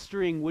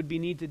pastoring would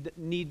need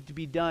to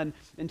be done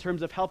in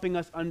terms of helping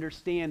us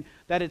understand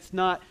that it's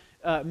not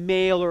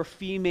male or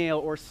female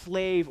or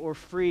slave or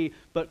free,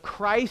 but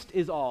Christ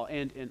is all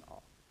and in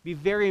all. Be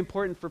very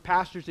important for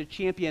pastors to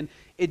champion.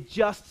 It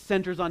just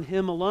centers on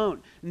him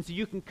alone. And so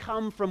you can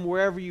come from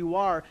wherever you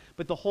are,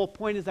 but the whole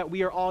point is that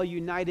we are all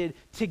united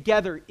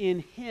together in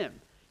him.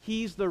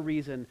 He's the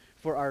reason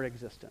for our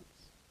existence.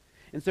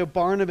 And so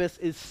Barnabas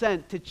is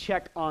sent to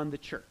check on the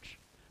church.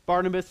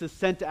 Barnabas is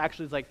sent to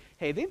actually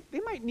hey, they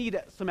might need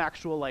some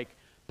actual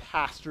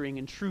pastoring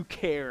and true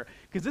care,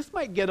 because this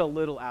might get a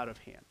little out of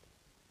hand.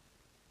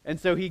 And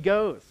so he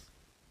goes.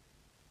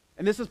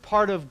 And this is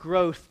part of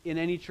growth in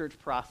any church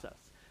process.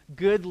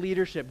 Good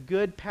leadership,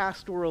 good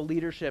pastoral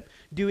leadership,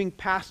 doing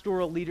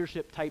pastoral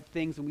leadership type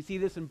things. And we see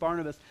this in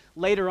Barnabas.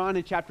 Later on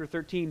in chapter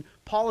 13,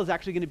 Paul is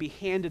actually going to be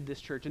handed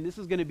this church, and this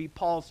is going to be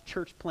Paul's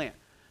church plant.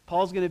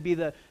 Paul's going to be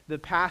the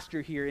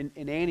pastor here in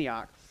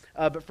Antioch.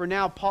 But for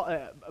now,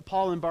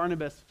 Paul and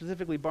Barnabas,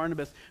 specifically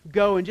Barnabas,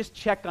 go and just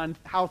check on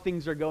how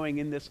things are going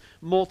in this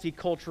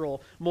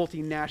multicultural,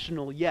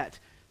 multinational, yet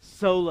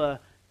sola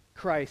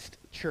Christ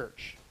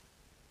church.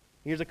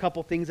 Here's a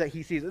couple things that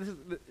he sees.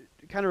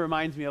 It kind of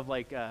reminds me of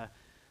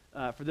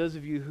for those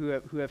of you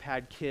who have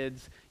had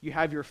kids, you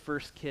have your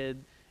first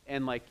kid,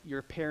 and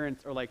your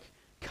parents are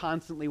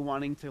constantly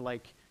wanting to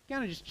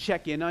kind of just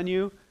check in on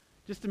you,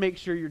 just to make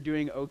sure you're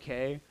doing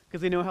okay,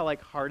 because they know how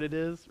hard it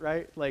is,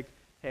 right?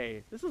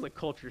 Hey, this is a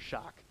culture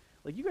shock.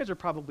 You guys are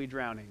probably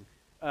drowning.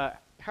 How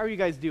are you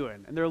guys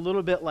doing? And they're a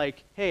little bit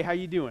hey, how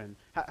you doing?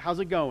 How's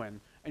it going?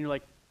 And you're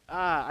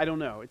I don't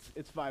know.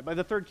 It's fine. By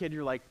the third kid,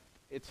 you're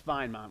it's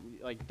fine, Mom.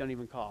 Don't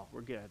even call.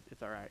 We're good.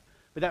 It's all right.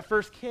 But that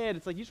first kid,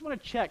 it's you just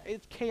want to check.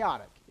 It's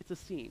chaotic. It's a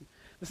scene.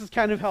 This is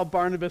kind of how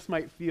Barnabas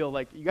might feel.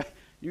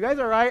 You guys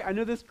all right? I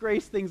know this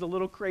grace thing's a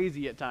little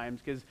crazy at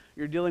times, because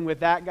you're dealing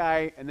with that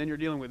guy, and then you're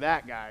dealing with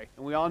that guy,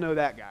 and we all know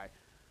that guy,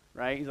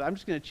 right? He's I'm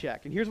just going to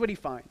check. And here's what he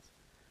finds.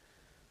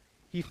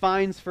 He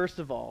finds, first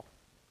of all,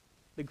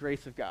 the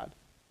grace of God.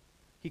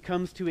 He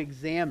comes to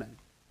examine.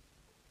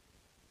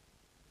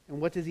 And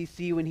what does he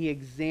see when he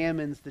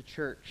examines the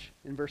church?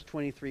 In verse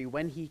 23,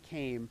 when he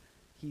came,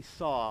 he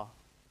saw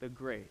the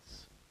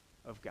grace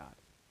of God.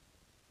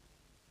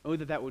 Oh,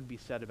 that would be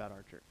said about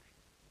our church.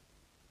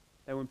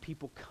 That when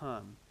people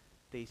come,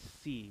 they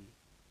see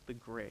the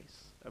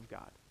grace of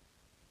God.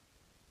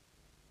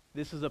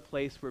 This is a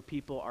place where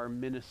people are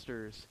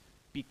ministers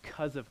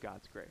because of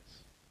God's grace.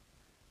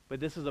 But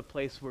this is a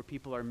place where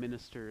people are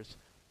ministers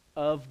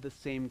of the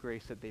same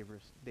grace that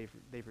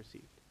they've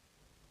received.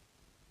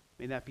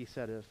 May that be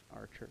said of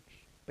our church.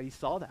 But he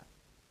saw that.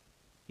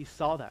 He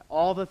saw that.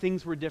 All the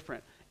things were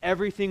different.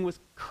 Everything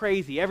was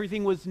crazy.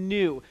 Everything was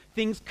new.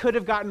 Things could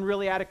have gotten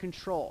really out of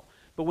control.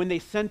 But when they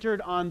centered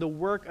on the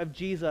work of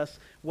Jesus,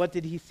 what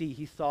did he see?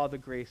 He saw the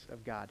grace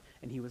of God,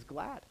 and he was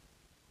glad.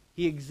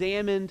 He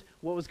examined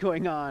what was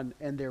going on,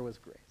 and there was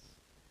grace.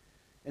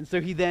 And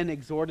so he then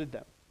exhorted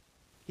them.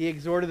 He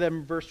exhorted them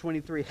in verse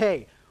 23,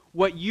 hey,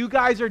 what you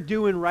guys are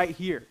doing right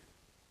here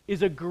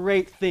is a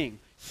great thing.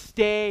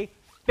 Stay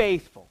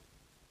faithful.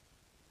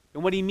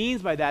 And what he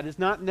means by that is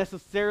not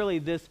necessarily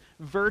this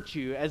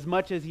virtue as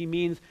much as he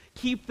means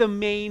keep the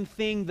main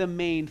thing the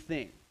main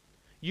thing.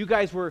 You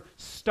guys were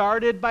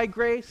started by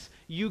grace.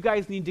 You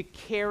guys need to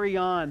carry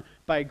on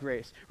by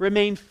grace.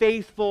 Remain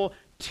faithful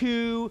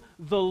to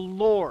the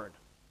Lord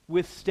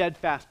with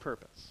steadfast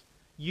purpose.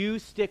 You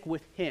stick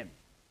with him.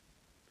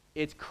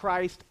 It's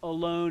Christ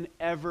alone,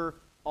 ever,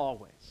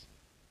 always.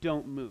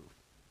 Don't move.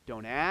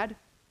 Don't add.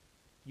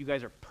 You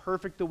guys are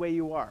perfect the way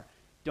you are.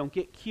 Don't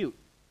get cute.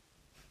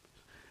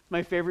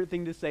 My favorite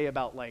thing to say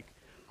about like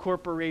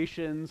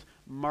corporations,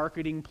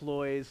 marketing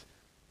ploys.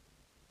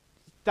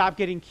 Stop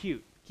getting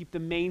cute. Keep the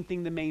main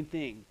thing the main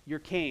thing. Your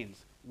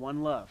Canes,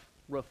 one love,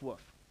 roof woof.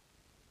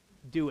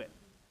 Do it.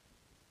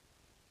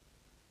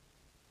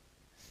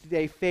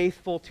 Stay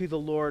faithful to the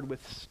Lord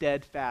with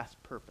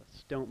steadfast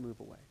purpose. Don't move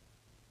away.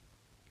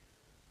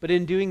 But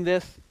in doing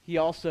this, he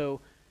also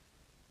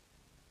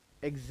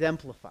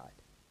exemplified.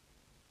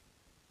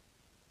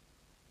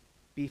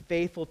 Be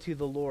faithful to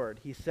the Lord.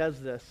 He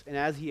says this, and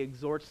as he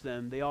exhorts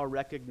them, they all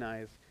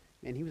recognize,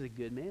 man, he was a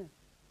good man.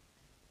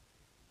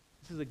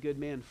 This is a good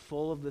man,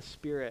 full of the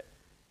Spirit.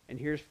 And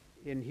here's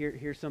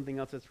something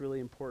else that's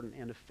really important,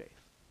 and of faith.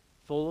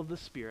 Full of the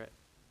Spirit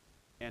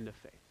and of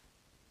faith.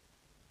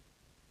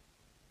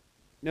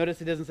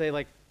 Notice it doesn't say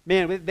like,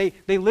 man,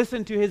 they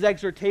listened to his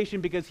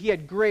exhortation because he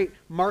had great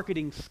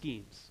marketing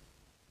schemes.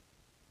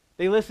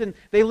 They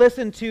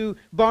listened to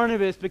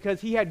Barnabas because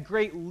he had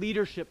great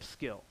leadership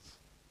skills.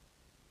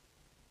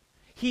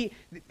 He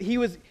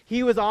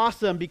was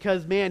awesome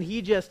because, man,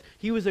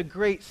 he was a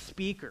great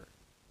speaker.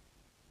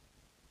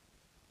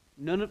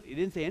 He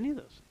didn't say any of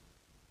those things.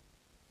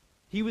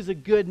 He was a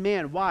good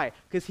man. Why?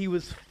 Because he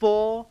was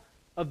full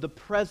of the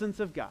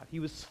presence of God. He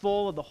was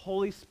full of the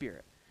Holy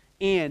Spirit.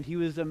 And he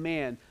was a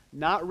man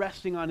not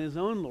resting on his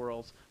own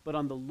laurels, but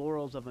on the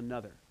laurels of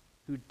another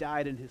who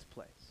died in his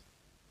place.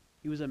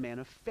 He was a man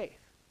of faith.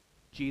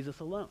 Jesus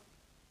alone.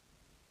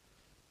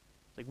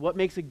 Like, what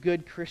makes a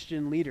good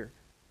Christian leader?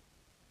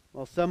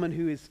 Well, someone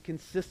who is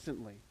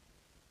consistently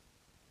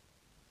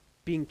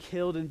being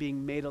killed and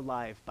being made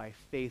alive by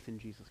faith in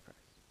Jesus Christ.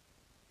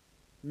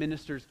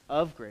 Ministers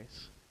of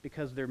grace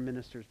because they're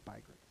ministers by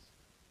grace.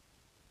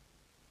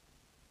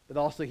 But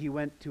also he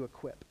went to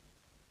equip.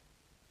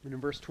 And in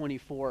verse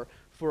 24,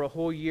 for a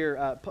whole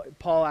year,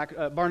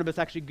 Barnabas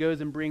actually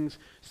goes and brings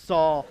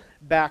Saul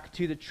back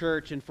to the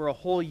church. And for a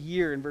whole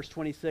year, in verse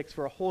 26,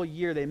 for a whole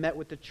year they met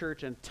with the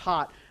church and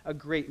taught a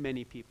great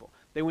many people.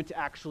 They went to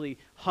actually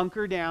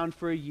hunker down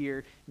for a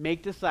year,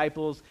 make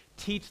disciples,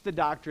 teach the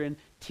doctrine,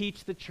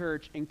 teach the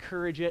church,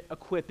 encourage it,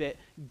 equip it,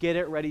 get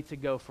it ready to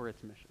go for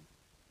its mission.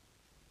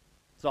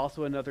 It's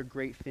also another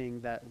great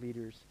thing that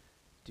leaders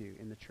do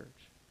in the church.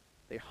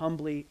 They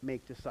humbly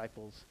make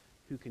disciples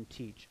who can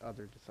teach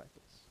other disciples.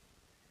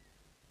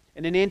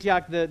 And in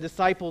Antioch, the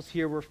disciples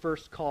here were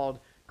first called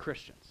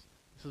Christians.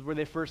 This is where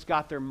they first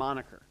got their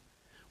moniker,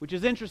 which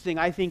is interesting,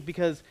 I think,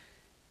 because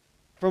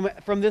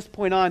from this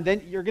point on,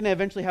 then you're going to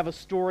eventually have a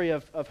story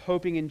of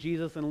hoping in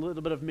Jesus and a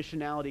little bit of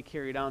missionality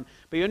carried on.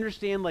 But you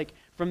understand, like,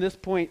 from this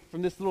point,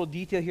 from this little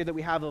detail here that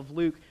we have of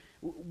Luke,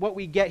 what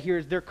we get here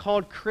is they're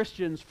called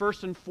Christians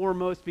first and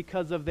foremost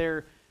because of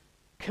their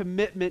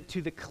commitment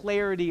to the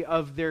clarity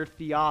of their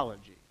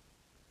theology.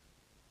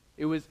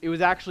 It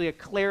was actually a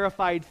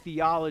clarified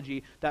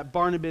theology that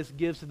Barnabas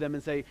gives to them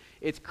and say,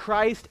 it's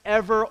Christ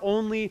ever,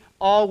 only,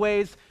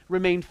 always.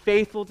 Remain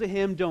faithful to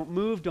him. Don't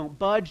move, don't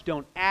budge,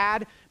 don't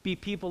add. Be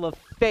people of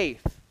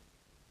faith.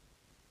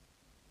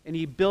 And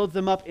he builds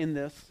them up in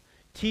this,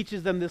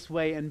 teaches them this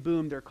way, and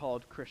boom, they're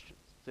called Christians.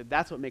 So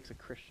that's what makes a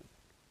Christian.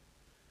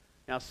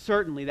 Now,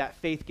 certainly that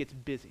faith gets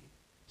busy.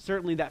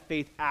 Certainly that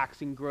faith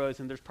acts and grows,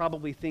 and there's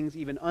probably things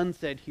even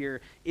unsaid here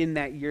in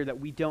that year that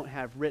we don't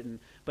have written.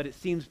 But it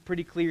seems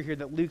pretty clear here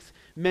that Luke's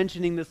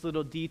mentioning this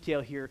little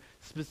detail here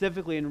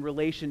specifically in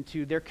relation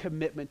to their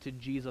commitment to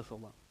Jesus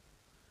alone.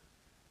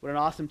 What an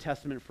awesome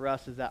testament for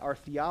us is that our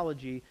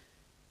theology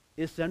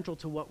is central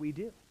to what we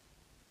do.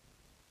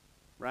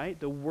 Right?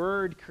 The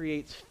Word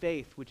creates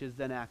faith, which is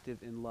then active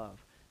in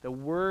love. The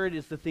Word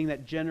is the thing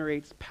that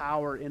generates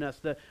power in us.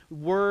 The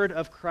Word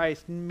of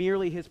Christ,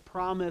 merely his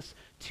promise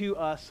to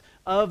us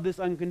of this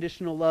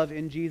unconditional love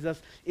in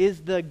Jesus,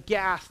 is the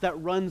gas that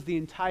runs the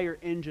entire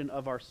engine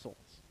of our souls.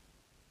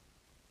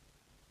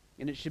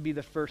 And it should be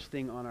the first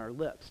thing on our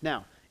lips.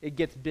 Now, it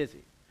gets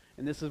busy.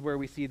 And this is where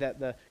we see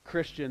that the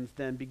Christians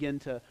then begin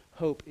to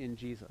hope in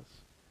Jesus.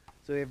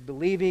 So they have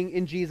believing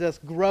in Jesus,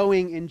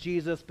 growing in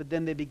Jesus, but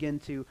then they begin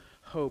to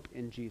hope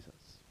in Jesus.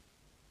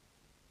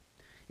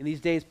 In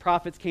these days,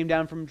 prophets came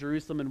down from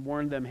Jerusalem and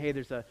warned them, hey,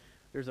 there's a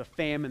there's a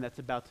famine that's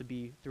about to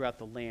be throughout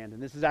the land.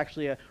 And this is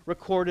actually a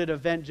recorded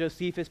event.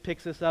 Josephus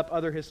picks this up.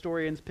 Other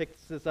historians pick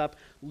this up.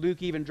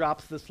 Luke even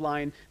drops this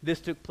line. This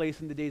took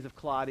place in the days of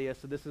Claudius.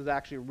 So this is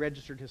actually a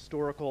registered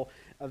historical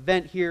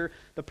event here.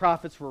 The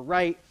prophets were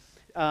right.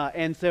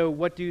 And so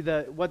what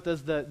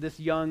does this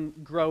young,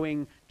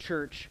 growing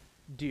church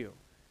do?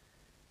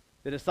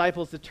 The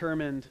disciples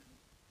determined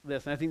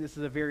this, and I think this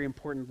is a very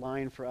important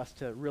line for us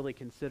to really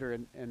consider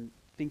and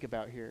think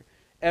about here.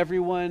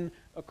 Everyone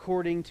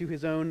according to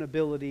his own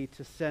ability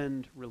to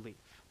send relief.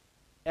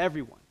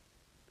 Everyone.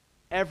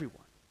 Everyone.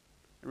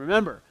 And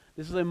remember,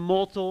 this is a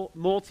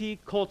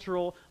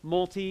multicultural,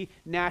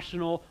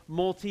 multinational,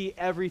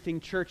 multi-everything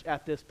church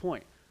at this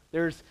point.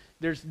 There's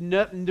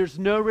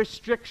no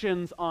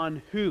restrictions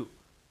on who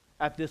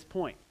at this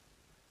point.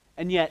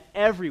 And yet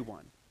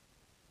everyone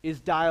is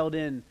dialed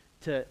in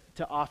to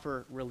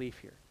offer relief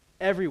here.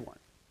 Everyone.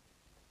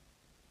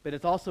 But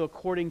it's also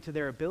according to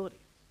their abilities.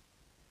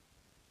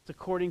 It's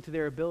according to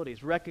their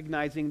abilities,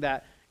 recognizing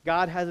that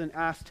God hasn't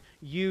asked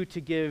you to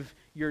give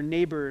your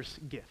neighbor's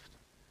gift.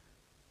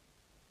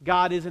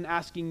 God isn't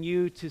asking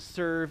you to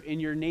serve in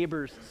your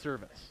neighbor's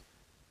service.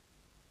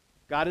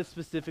 God is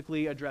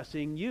specifically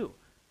addressing you,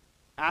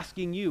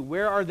 asking you,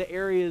 where are the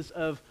areas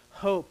of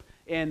hope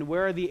and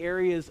where are the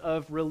areas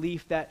of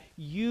relief that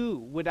you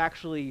would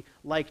actually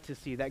like to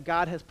see, that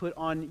God has put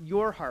on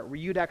your heart, where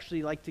you'd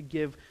actually like to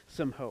give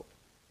some hope?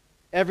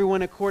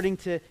 Everyone according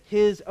to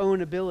his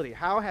own ability.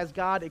 How has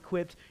God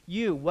equipped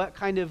you? What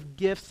kind of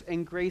gifts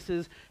and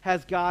graces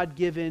has God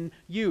given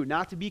you?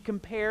 Not to be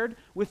compared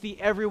with the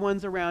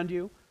everyone's around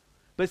you,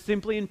 but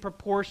simply in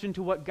proportion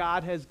to what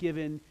God has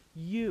given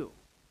you.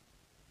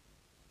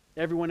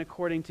 Everyone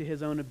according to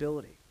his own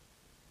ability.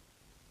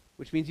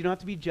 Which means you don't have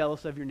to be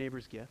jealous of your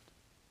neighbor's gift.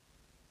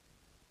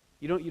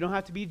 You don't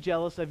have to be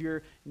jealous of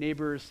your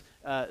neighbor's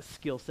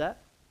skill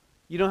set.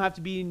 You don't have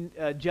to be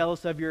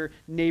jealous of your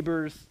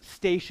neighbor's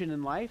station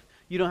in life.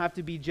 You don't have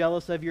to be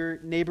jealous of your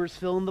neighbor's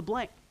fill in the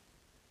blank.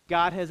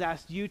 God has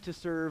asked you to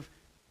serve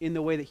in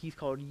the way that he's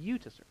called you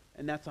to serve,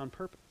 and that's on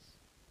purpose.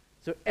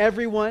 So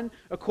everyone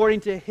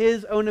according to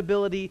his own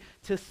ability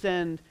to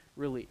send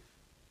relief.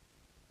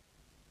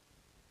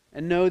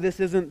 And no, this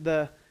isn't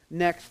the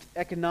next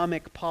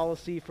economic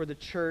policy for the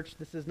church.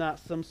 This is not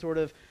some sort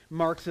of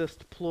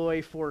Marxist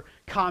ploy for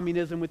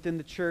communism within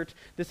the church.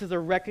 This is a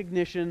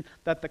recognition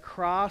that the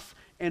cross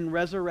and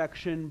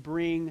resurrection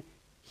bring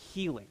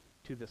healing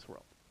to this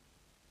world.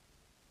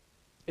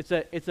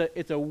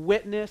 It's a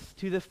witness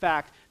to the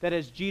fact that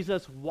as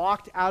Jesus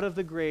walked out of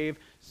the grave,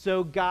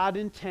 so God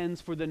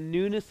intends for the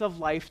newness of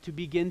life to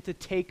begin to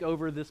take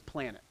over this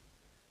planet.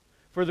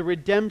 For the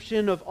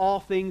redemption of all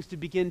things to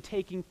begin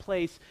taking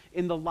place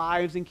in the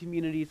lives and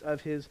communities of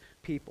his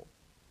people.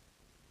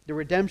 The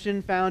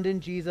redemption found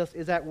in Jesus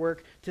is at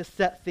work to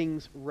set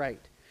things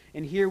right.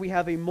 And here we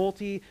have a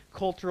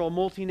multicultural,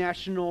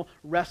 multinational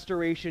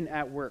restoration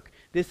at work.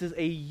 This is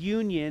a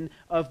union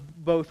of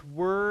both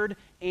word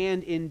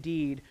and in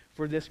deed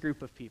for this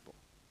group of people.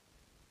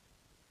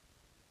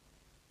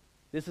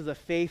 This is a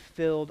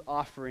faith-filled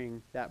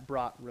offering that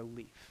brought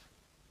relief.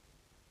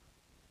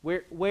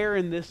 Where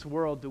in this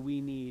world do we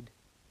need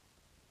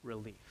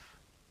relief?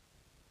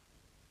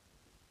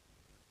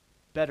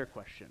 Better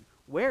question.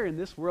 Where in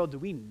this world do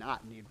we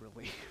not need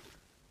relief?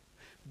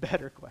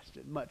 Better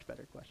question. Much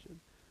better question.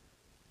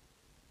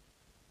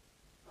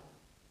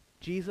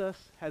 Jesus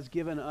has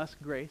given us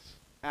grace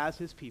as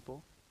his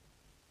people,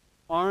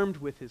 armed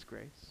with his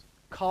grace,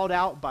 called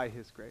out by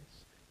his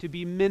grace, to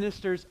be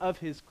ministers of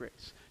his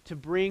grace, to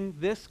bring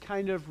this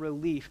kind of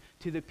relief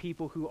to the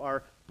people who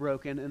are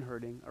broken and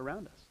hurting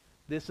around us.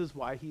 This is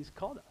why he's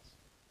called us.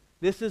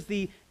 This is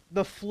the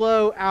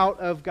flow out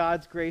of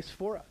God's grace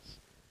for us.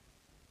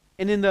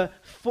 And in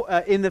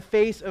the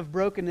face of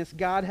brokenness,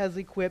 God has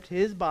equipped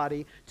his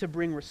body to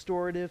bring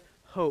restorative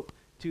hope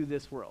to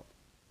this world.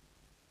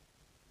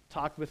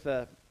 Talked with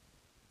a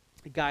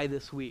guy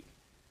this week,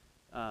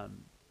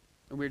 and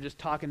we were just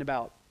talking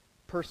about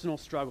personal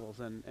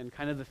struggles and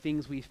kind of the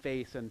things we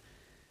face. And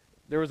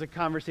there was a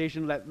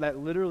conversation that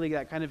literally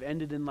kind of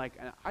ended in like,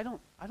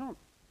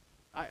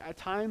 at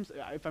times,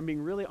 if I'm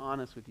being really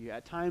honest with you,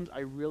 at times I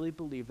really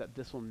believe that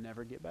this will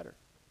never get better.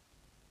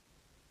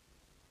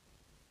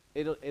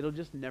 It'll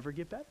just never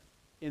get better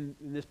in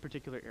this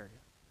particular area.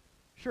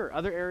 Sure,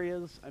 other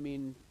areas,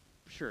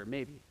 sure,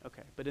 maybe,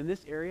 okay. But in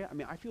this area,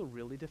 I feel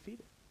really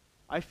defeated.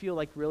 I feel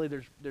like really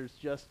you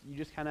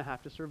just kind of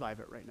have to survive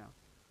it right now.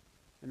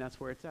 And that's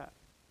where it's at.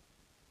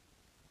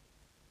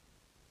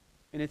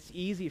 And it's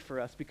easy for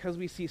us, because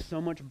we see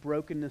so much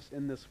brokenness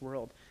in this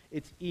world,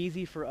 it's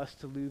easy for us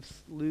to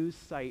lose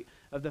sight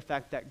of the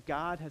fact that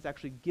God has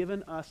actually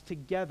given us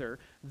together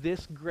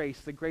this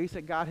grace, the grace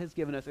that God has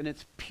given us, and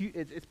it's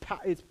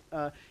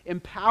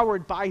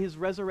empowered by his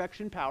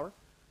resurrection power.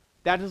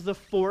 That is the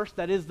force,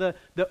 that is the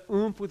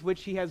oomph with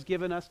which he has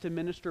given us to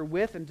minister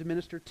with and to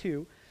minister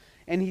to.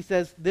 And he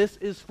says, this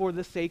is for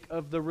the sake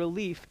of the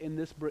relief in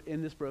this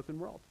broken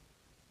world.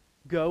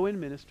 Go and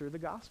minister the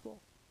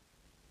gospel.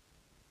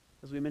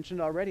 As we mentioned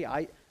already,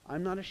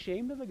 I'm not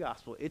ashamed of the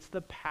gospel. It's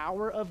the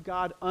power of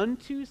God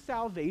unto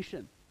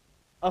salvation,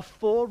 a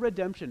full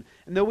redemption.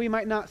 And though we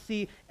might not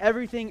see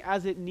everything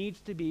as it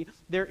needs to be,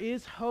 there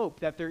is hope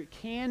that there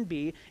can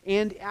be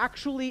and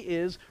actually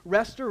is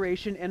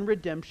restoration and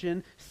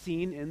redemption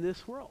seen in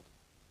this world.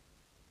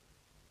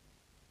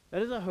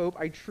 That is a hope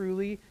I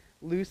truly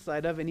lose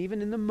sight of. And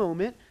even in the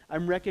moment,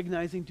 I'm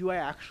recognizing, do I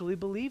actually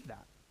believe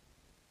that?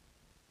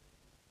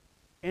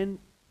 And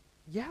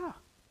yeah,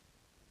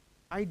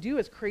 I do,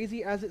 as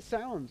crazy as it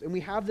sounds. And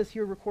we have this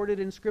here recorded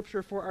in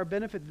Scripture for our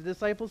benefit. The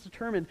disciples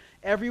determined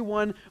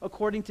everyone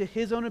according to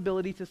his own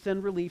ability to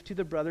send relief to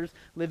the brothers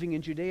living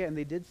in Judea, and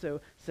they did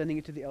so, sending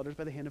it to the elders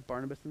by the hand of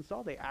Barnabas and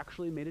Saul. They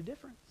actually made a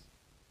difference.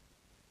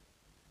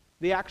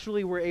 They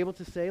actually were able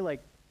to say,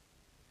 like,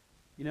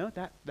 you know,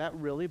 that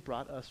really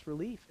brought us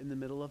relief in the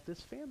middle of this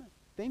famine.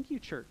 Thank you,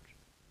 church,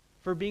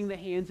 for being the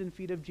hands and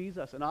feet of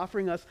Jesus and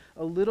offering us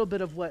a little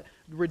bit of what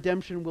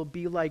redemption will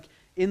be like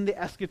in the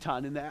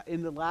eschaton,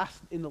 in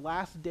the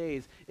last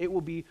days. It will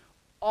be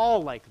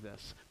all like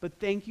this. But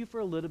thank you for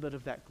a little bit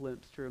of that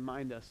glimpse to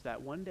remind us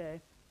that one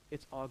day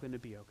it's all going to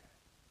be okay.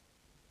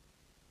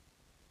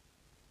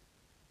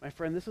 My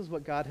friend, this is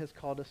what God has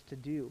called us to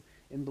do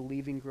in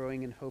believing,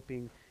 growing, and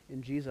hoping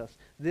in Jesus.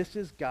 This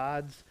is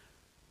God's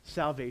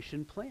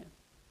salvation plan.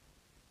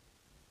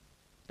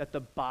 That the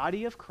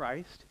body of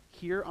Christ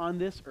here on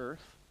this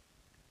earth,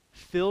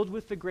 filled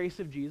with the grace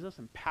of Jesus,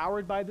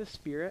 empowered by the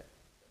Spirit,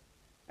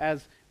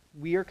 as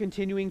we are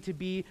continuing to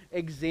be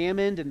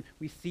examined and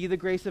we see the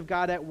grace of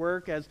God at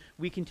work, as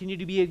we continue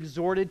to be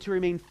exhorted to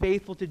remain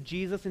faithful to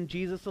Jesus and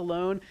Jesus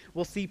alone,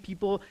 we'll see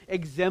people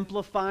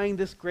exemplifying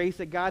this grace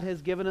that God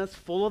has given us,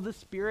 full of the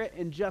Spirit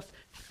and just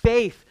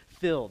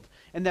faith-filled.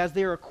 And as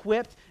they're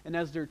equipped and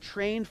as they're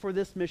trained for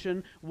this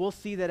mission, we'll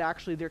see that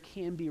actually there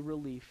can be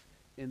relief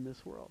in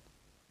this world.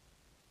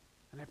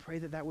 And I pray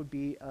that that would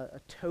be a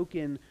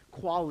token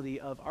quality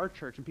of our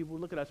church. And people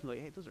would look at us and be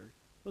like, hey,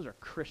 those are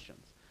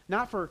Christians.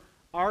 Not for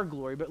our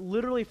glory, but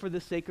literally for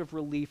the sake of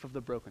relief of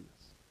the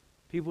brokenness.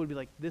 People would be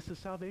like, this is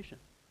salvation.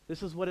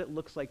 This is what it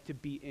looks like to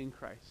be in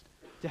Christ.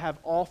 To have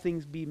all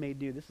things be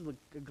made new. This is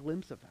a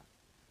glimpse of that.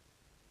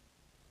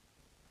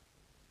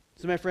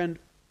 So my friend,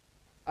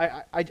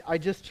 I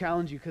just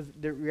challenge you, because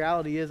the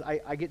reality is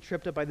I get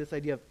tripped up by this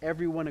idea of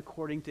everyone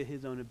according to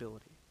his own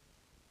ability,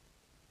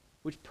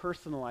 which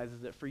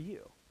personalizes it for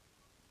you.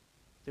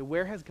 So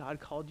where has God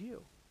called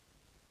you?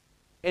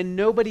 And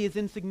nobody is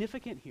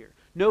insignificant here.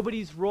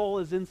 Nobody's role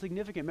is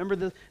insignificant.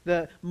 Remember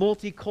the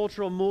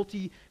multicultural,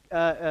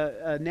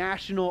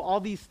 national, all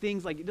these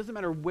things. Like, it doesn't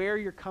matter where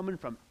you're coming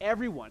from.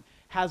 Everyone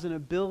has an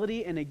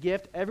ability and a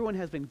gift. Everyone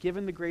has been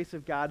given the grace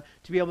of God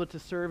to be able to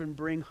serve and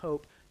bring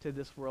hope to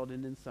this world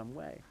in some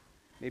way.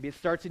 Maybe it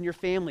starts in your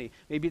family.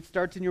 Maybe it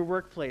starts in your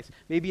workplace.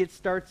 Maybe it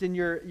starts in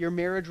your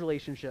marriage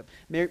relationship.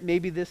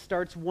 Maybe this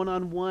starts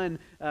one-on-one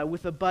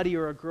with a buddy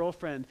or a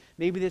girlfriend.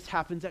 Maybe this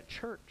happens at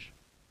church.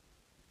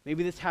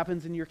 Maybe this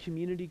happens in your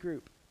community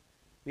group.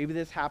 Maybe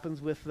this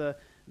happens with the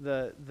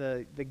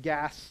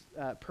gas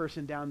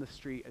person down the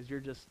street as you're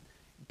just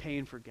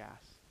paying for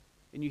gas.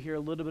 And you hear a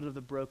little bit of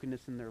the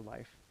brokenness in their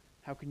life.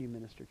 How can you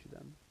minister to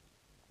them?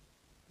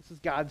 This is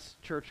God's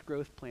church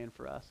growth plan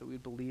for us, that we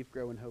believe,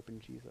 grow, and hope in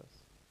Jesus.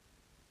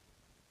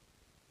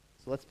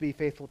 So let's be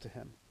faithful to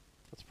him.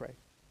 Let's pray.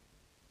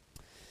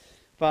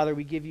 Father,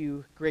 we give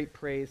you great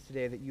praise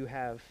today that you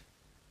have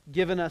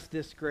given us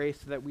this grace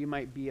so that we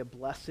might be a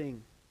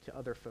blessing to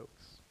other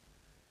folks,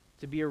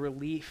 to be a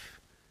relief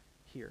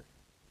here.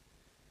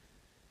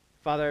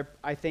 Father,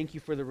 I thank you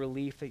for the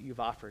relief that you've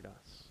offered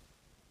us.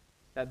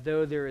 That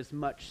though there is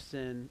much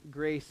sin,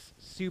 grace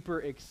super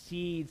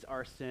exceeds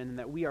our sin, and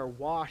that we are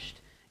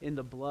washed in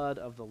the blood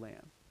of the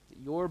Lamb. That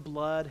your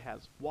blood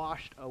has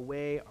washed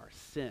away our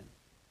sin.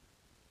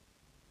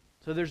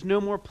 So there's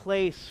no more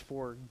place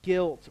for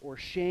guilt or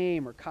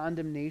shame or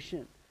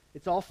condemnation.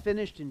 It's all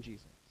finished in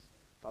Jesus.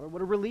 Father,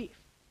 what a relief.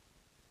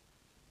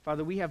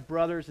 Father, we have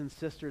brothers and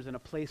sisters and a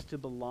place to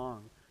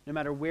belong. No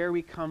matter where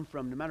we come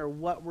from, no matter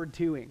what we're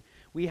doing,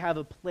 we have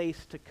a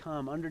place to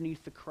come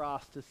underneath the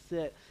cross to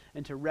sit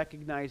and to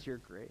recognize your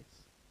grace.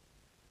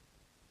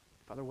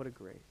 Father, what a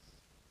grace.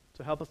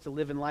 So help us to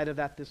live in light of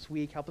that this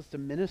week. Help us to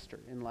minister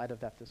in light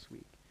of that this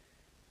week.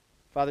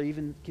 Father,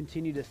 even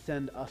continue to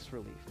send us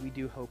relief. We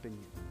do hope in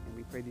you, and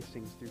we pray these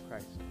things through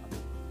Christ.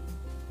 Amen.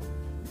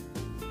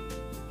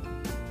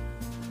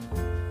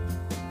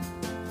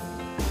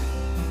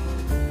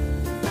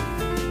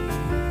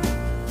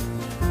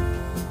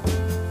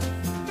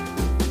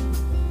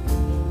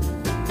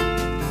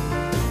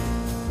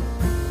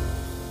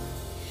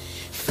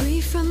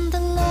 From the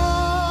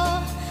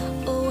law,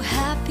 oh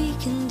happy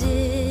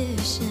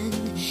condition.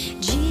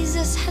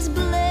 Jesus has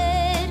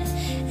bled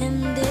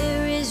and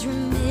there is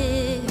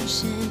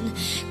remission.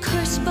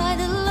 Cursed by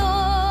the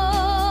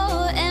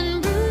law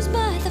and bruised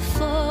by the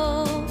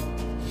fall,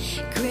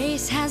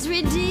 grace has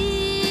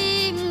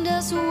redeemed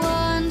us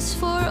once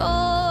for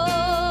all.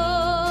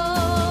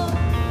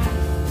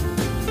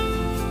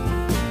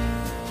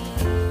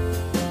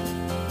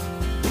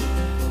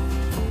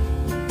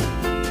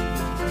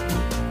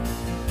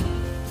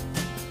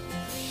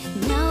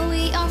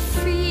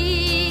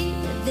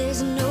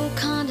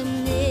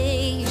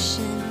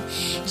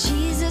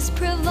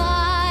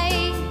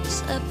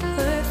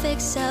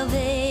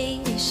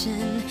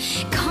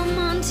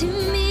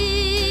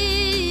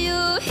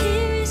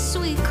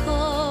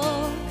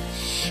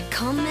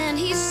 come and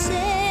he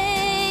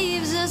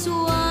saves us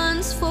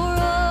once for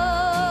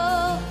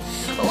all,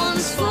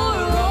 once for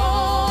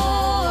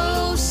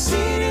all. Oh,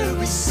 sinner,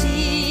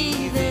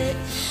 receive it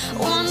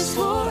once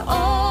for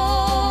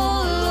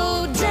all.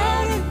 Oh,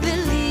 doubter,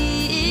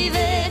 believe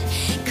it.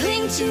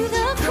 Cling to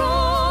the